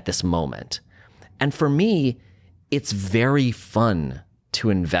at this moment. And for me, it's very fun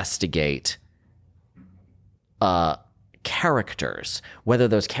to investigate characters, whether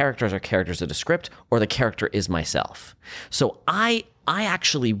those characters are characters of the script or the character is myself. So I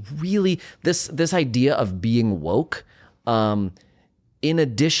actually really, this idea of being woke, in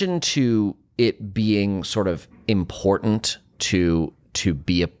addition to it being sort of important to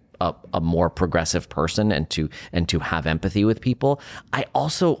be a more progressive person and to have empathy with people, I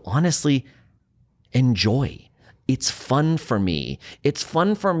also honestly enjoy. It's fun for me. It's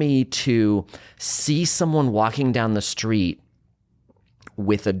fun for me to see someone walking down the street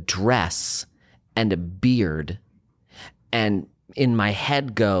with a dress and a beard and in my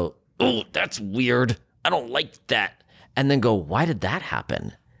head go, oh, that's weird. I don't like that. And then go, why did that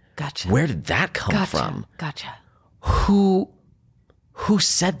happen? Gotcha. Where did that come from? Gotcha. Who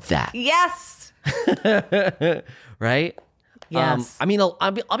said that? Yes. Right? Yes. I mean,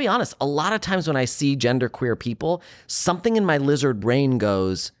 I'll be honest. A lot of times when I see genderqueer people, something in my lizard brain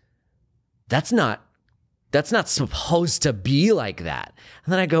goes, that's not supposed to be like that.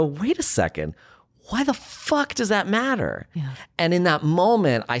 And then I go, wait a second. Why the fuck does that matter? Yeah. And in that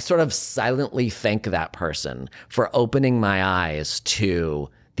moment, I sort of silently thank that person for opening my eyes to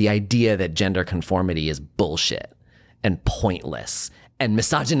the idea that gender conformity is bullshit and pointless and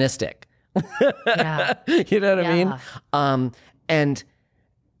misogynistic. Yeah. You know what I Yeah. mean?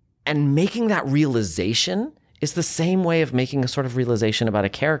 And making that realization is the same way of making a sort of realization about a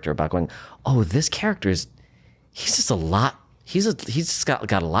character, about going, oh, this character he's just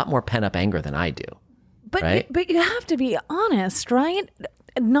got a lot more pent up anger than I do. right? But you have to be honest, right?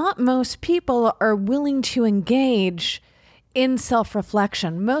 Not most people are willing to engage in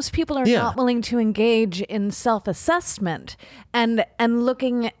self-reflection. Most people are not willing to engage in self-assessment and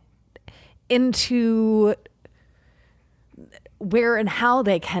looking into where and how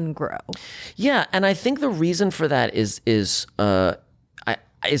they can grow. Yeah, and I think the reason for that is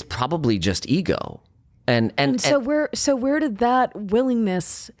probably just ego. And so where did that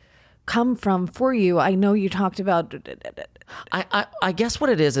willingness come from for you? I know you talked about. I guess what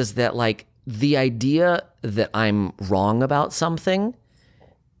it is that like the idea that I'm wrong about something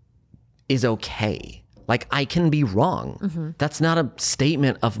is okay. Like I can be wrong. Mm-hmm. That's not a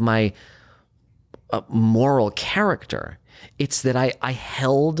statement of my moral character. It's that I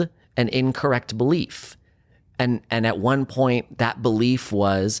held an incorrect belief. And at one point, that belief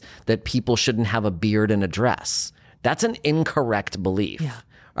was that people shouldn't have a beard and a dress. That's an incorrect belief,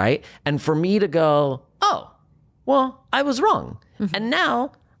 right? And for me to go, oh, well, I was wrong. Mm-hmm. And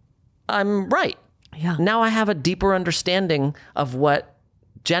now I'm right. Yeah. Now I have a deeper understanding of what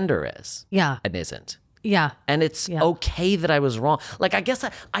gender is and isn't. Yeah. And it's okay that I was wrong. Like, I guess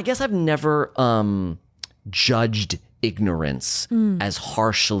I've never judged ignorance as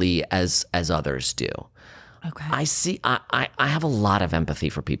harshly as others do. Okay. I have a lot of empathy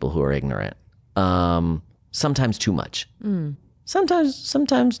for people who are ignorant. Sometimes too much.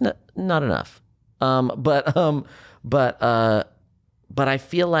 Sometimes not enough. But I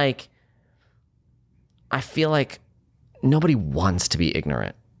feel like nobody wants to be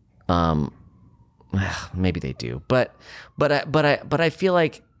ignorant. Maybe they do, but I feel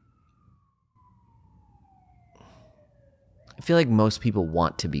like most people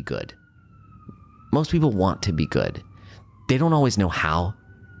want to be good. Most people want to be good. They don't always know how,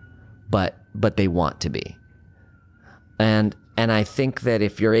 but they want to be. And I think that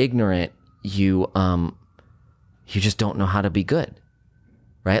if you're ignorant, you just don't know how to be good,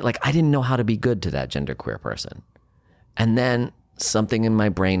 right? Like I didn't know how to be good to that genderqueer person, and then something in my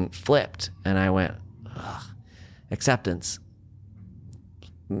brain flipped, and I went, ugh, acceptance.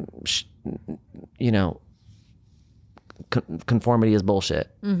 Conformity is bullshit.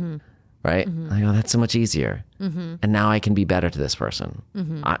 Mm-hmm. Right? Mm-hmm. I go, that's so much easier. Mm-hmm. And now I can be better to this person.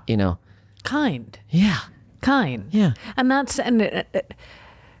 Mm-hmm. Kind. Yeah. Kind. Yeah. And that's,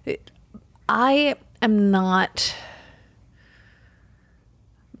 I am not,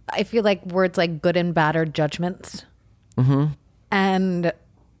 I feel like words like good and bad are judgments. Mm-hmm. And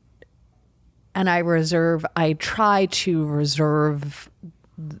I try to reserve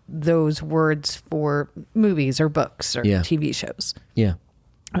those words for movies or books or TV shows. Yeah.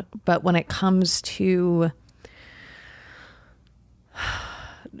 But when it comes to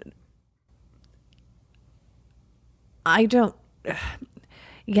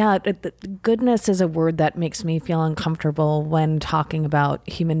goodness is a word that makes me feel uncomfortable when talking about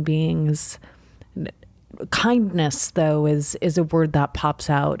human beings. Kindness, though, is a word that pops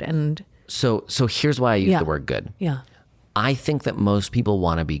out. And so here's why I use the word good. Yeah. I think that most people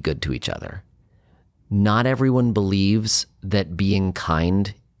want to be good to each other. Not everyone believes that being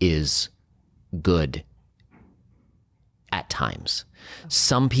kind is good at times.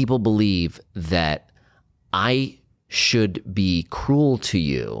 Some people believe that I should be cruel to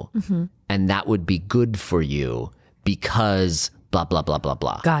you and that would be good for you because blah, blah, blah, blah,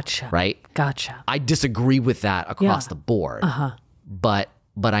 blah. Gotcha. Right? Gotcha. I disagree with that across the board. Uh-huh. But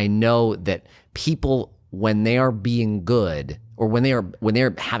I know that people, when they are being good or when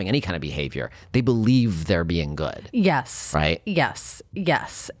they're having any kind of behavior, they believe they're being good. Yes. Right? Yes.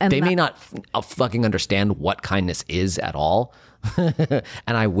 Yes. And they may not fucking understand what kindness is at all. And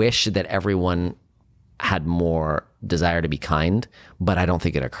I wish that everyone had more desire to be kind, but I don't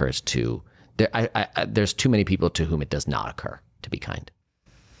think it occurs to there's too many people to whom it does not occur to be kind.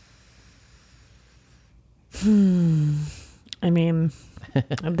 I mean,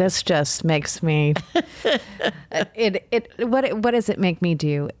 this just makes me what does it make me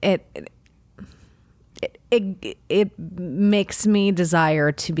do? It makes me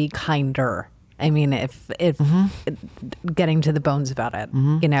desire to be kinder. I mean, if getting to the bones about it,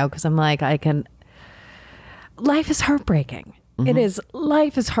 because I'm like, life is heartbreaking. It is.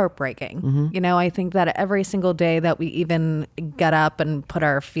 Life is heartbreaking. I think that every single day that we even get up and put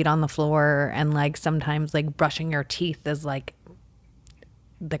our feet on the floor and like sometimes like brushing your teeth is like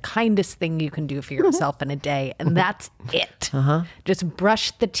the kindest thing you can do for yourself in a day. And that's it. Just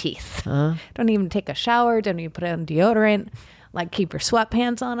brush the teeth. Don't even take a shower. Don't even put on deodorant. Like keep your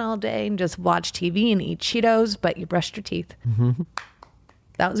sweatpants on all day and just watch TV and eat Cheetos, but you brushed your teeth.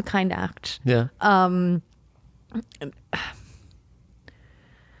 That was a kind act. Yeah.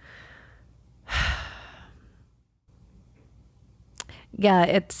 yeah,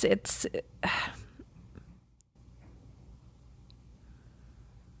 it's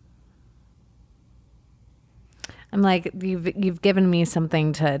I'm like, you've given me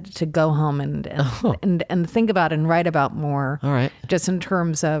something to go home and think about and write about more. All right. Just in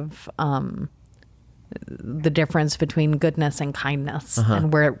terms of the difference between goodness and kindness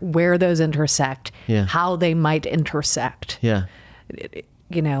and where those intersect, Yeah. how they might intersect. Yeah.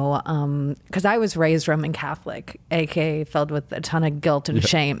 You know, because I was raised Roman Catholic, aka filled with a ton of guilt and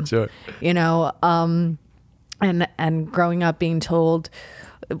shame. sure. You know, and growing up being told,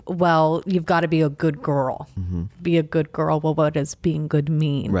 well, you've got to be a good girl. Be a good girl. Well, what does being good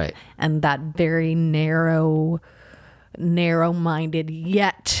mean? Right. And that very narrow-minded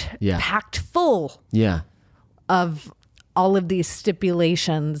yet Yeah. packed full Yeah. of all of these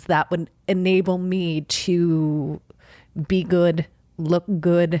stipulations that would enable me to be good, look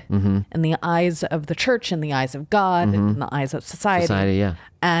good in the eyes of the church, in the eyes of God, in the eyes of society. Yeah.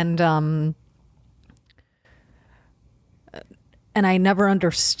 And I never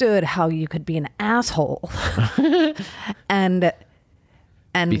understood how you could be an asshole and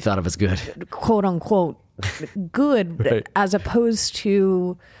Be thought of as good. quote unquote good Right. as opposed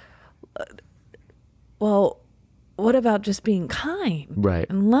to, well, what about just being kind Right.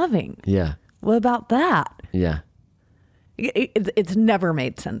 and loving? Yeah. What about that? Yeah. It's never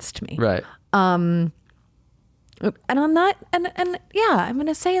made sense to me. Right. And on that, and yeah, I'm going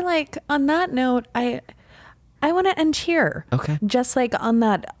to say, like, on that note, I want to end here. Okay. Just like on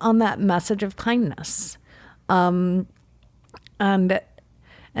that message of kindness.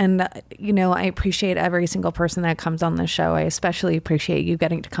 And you know, I appreciate every single person that comes on the show. I especially appreciate you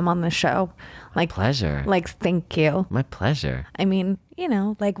getting to come on the show. Like, Pleasure. Like, thank you. My pleasure. I mean, you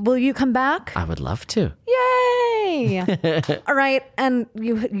know, like, will you come back? I would love to. Yay! All right. And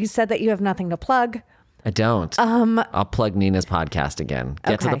you said that you have nothing to plug. I don't. I'll plug Nina's podcast again.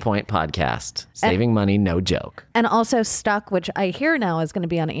 Get to Okay. the point podcast. Saving money, no joke. And also Stuck, which I hear now is going to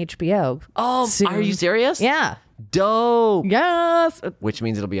be on HBO. Oh, soon. are you serious? Yeah. Dope. Yes. Which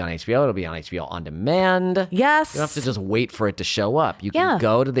means it'll be on HBO. It'll be on HBO on demand. Yes. You don't have to just wait for it to show up. You Yeah. can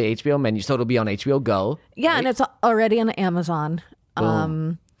go to the HBO menu. So it'll be on HBO Go. Yeah, and it's already on Amazon.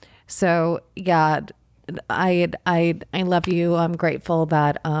 So yeah, I love you. I'm grateful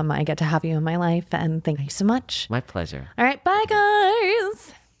that I get to have you in my life, and thank you so much. My pleasure. All right,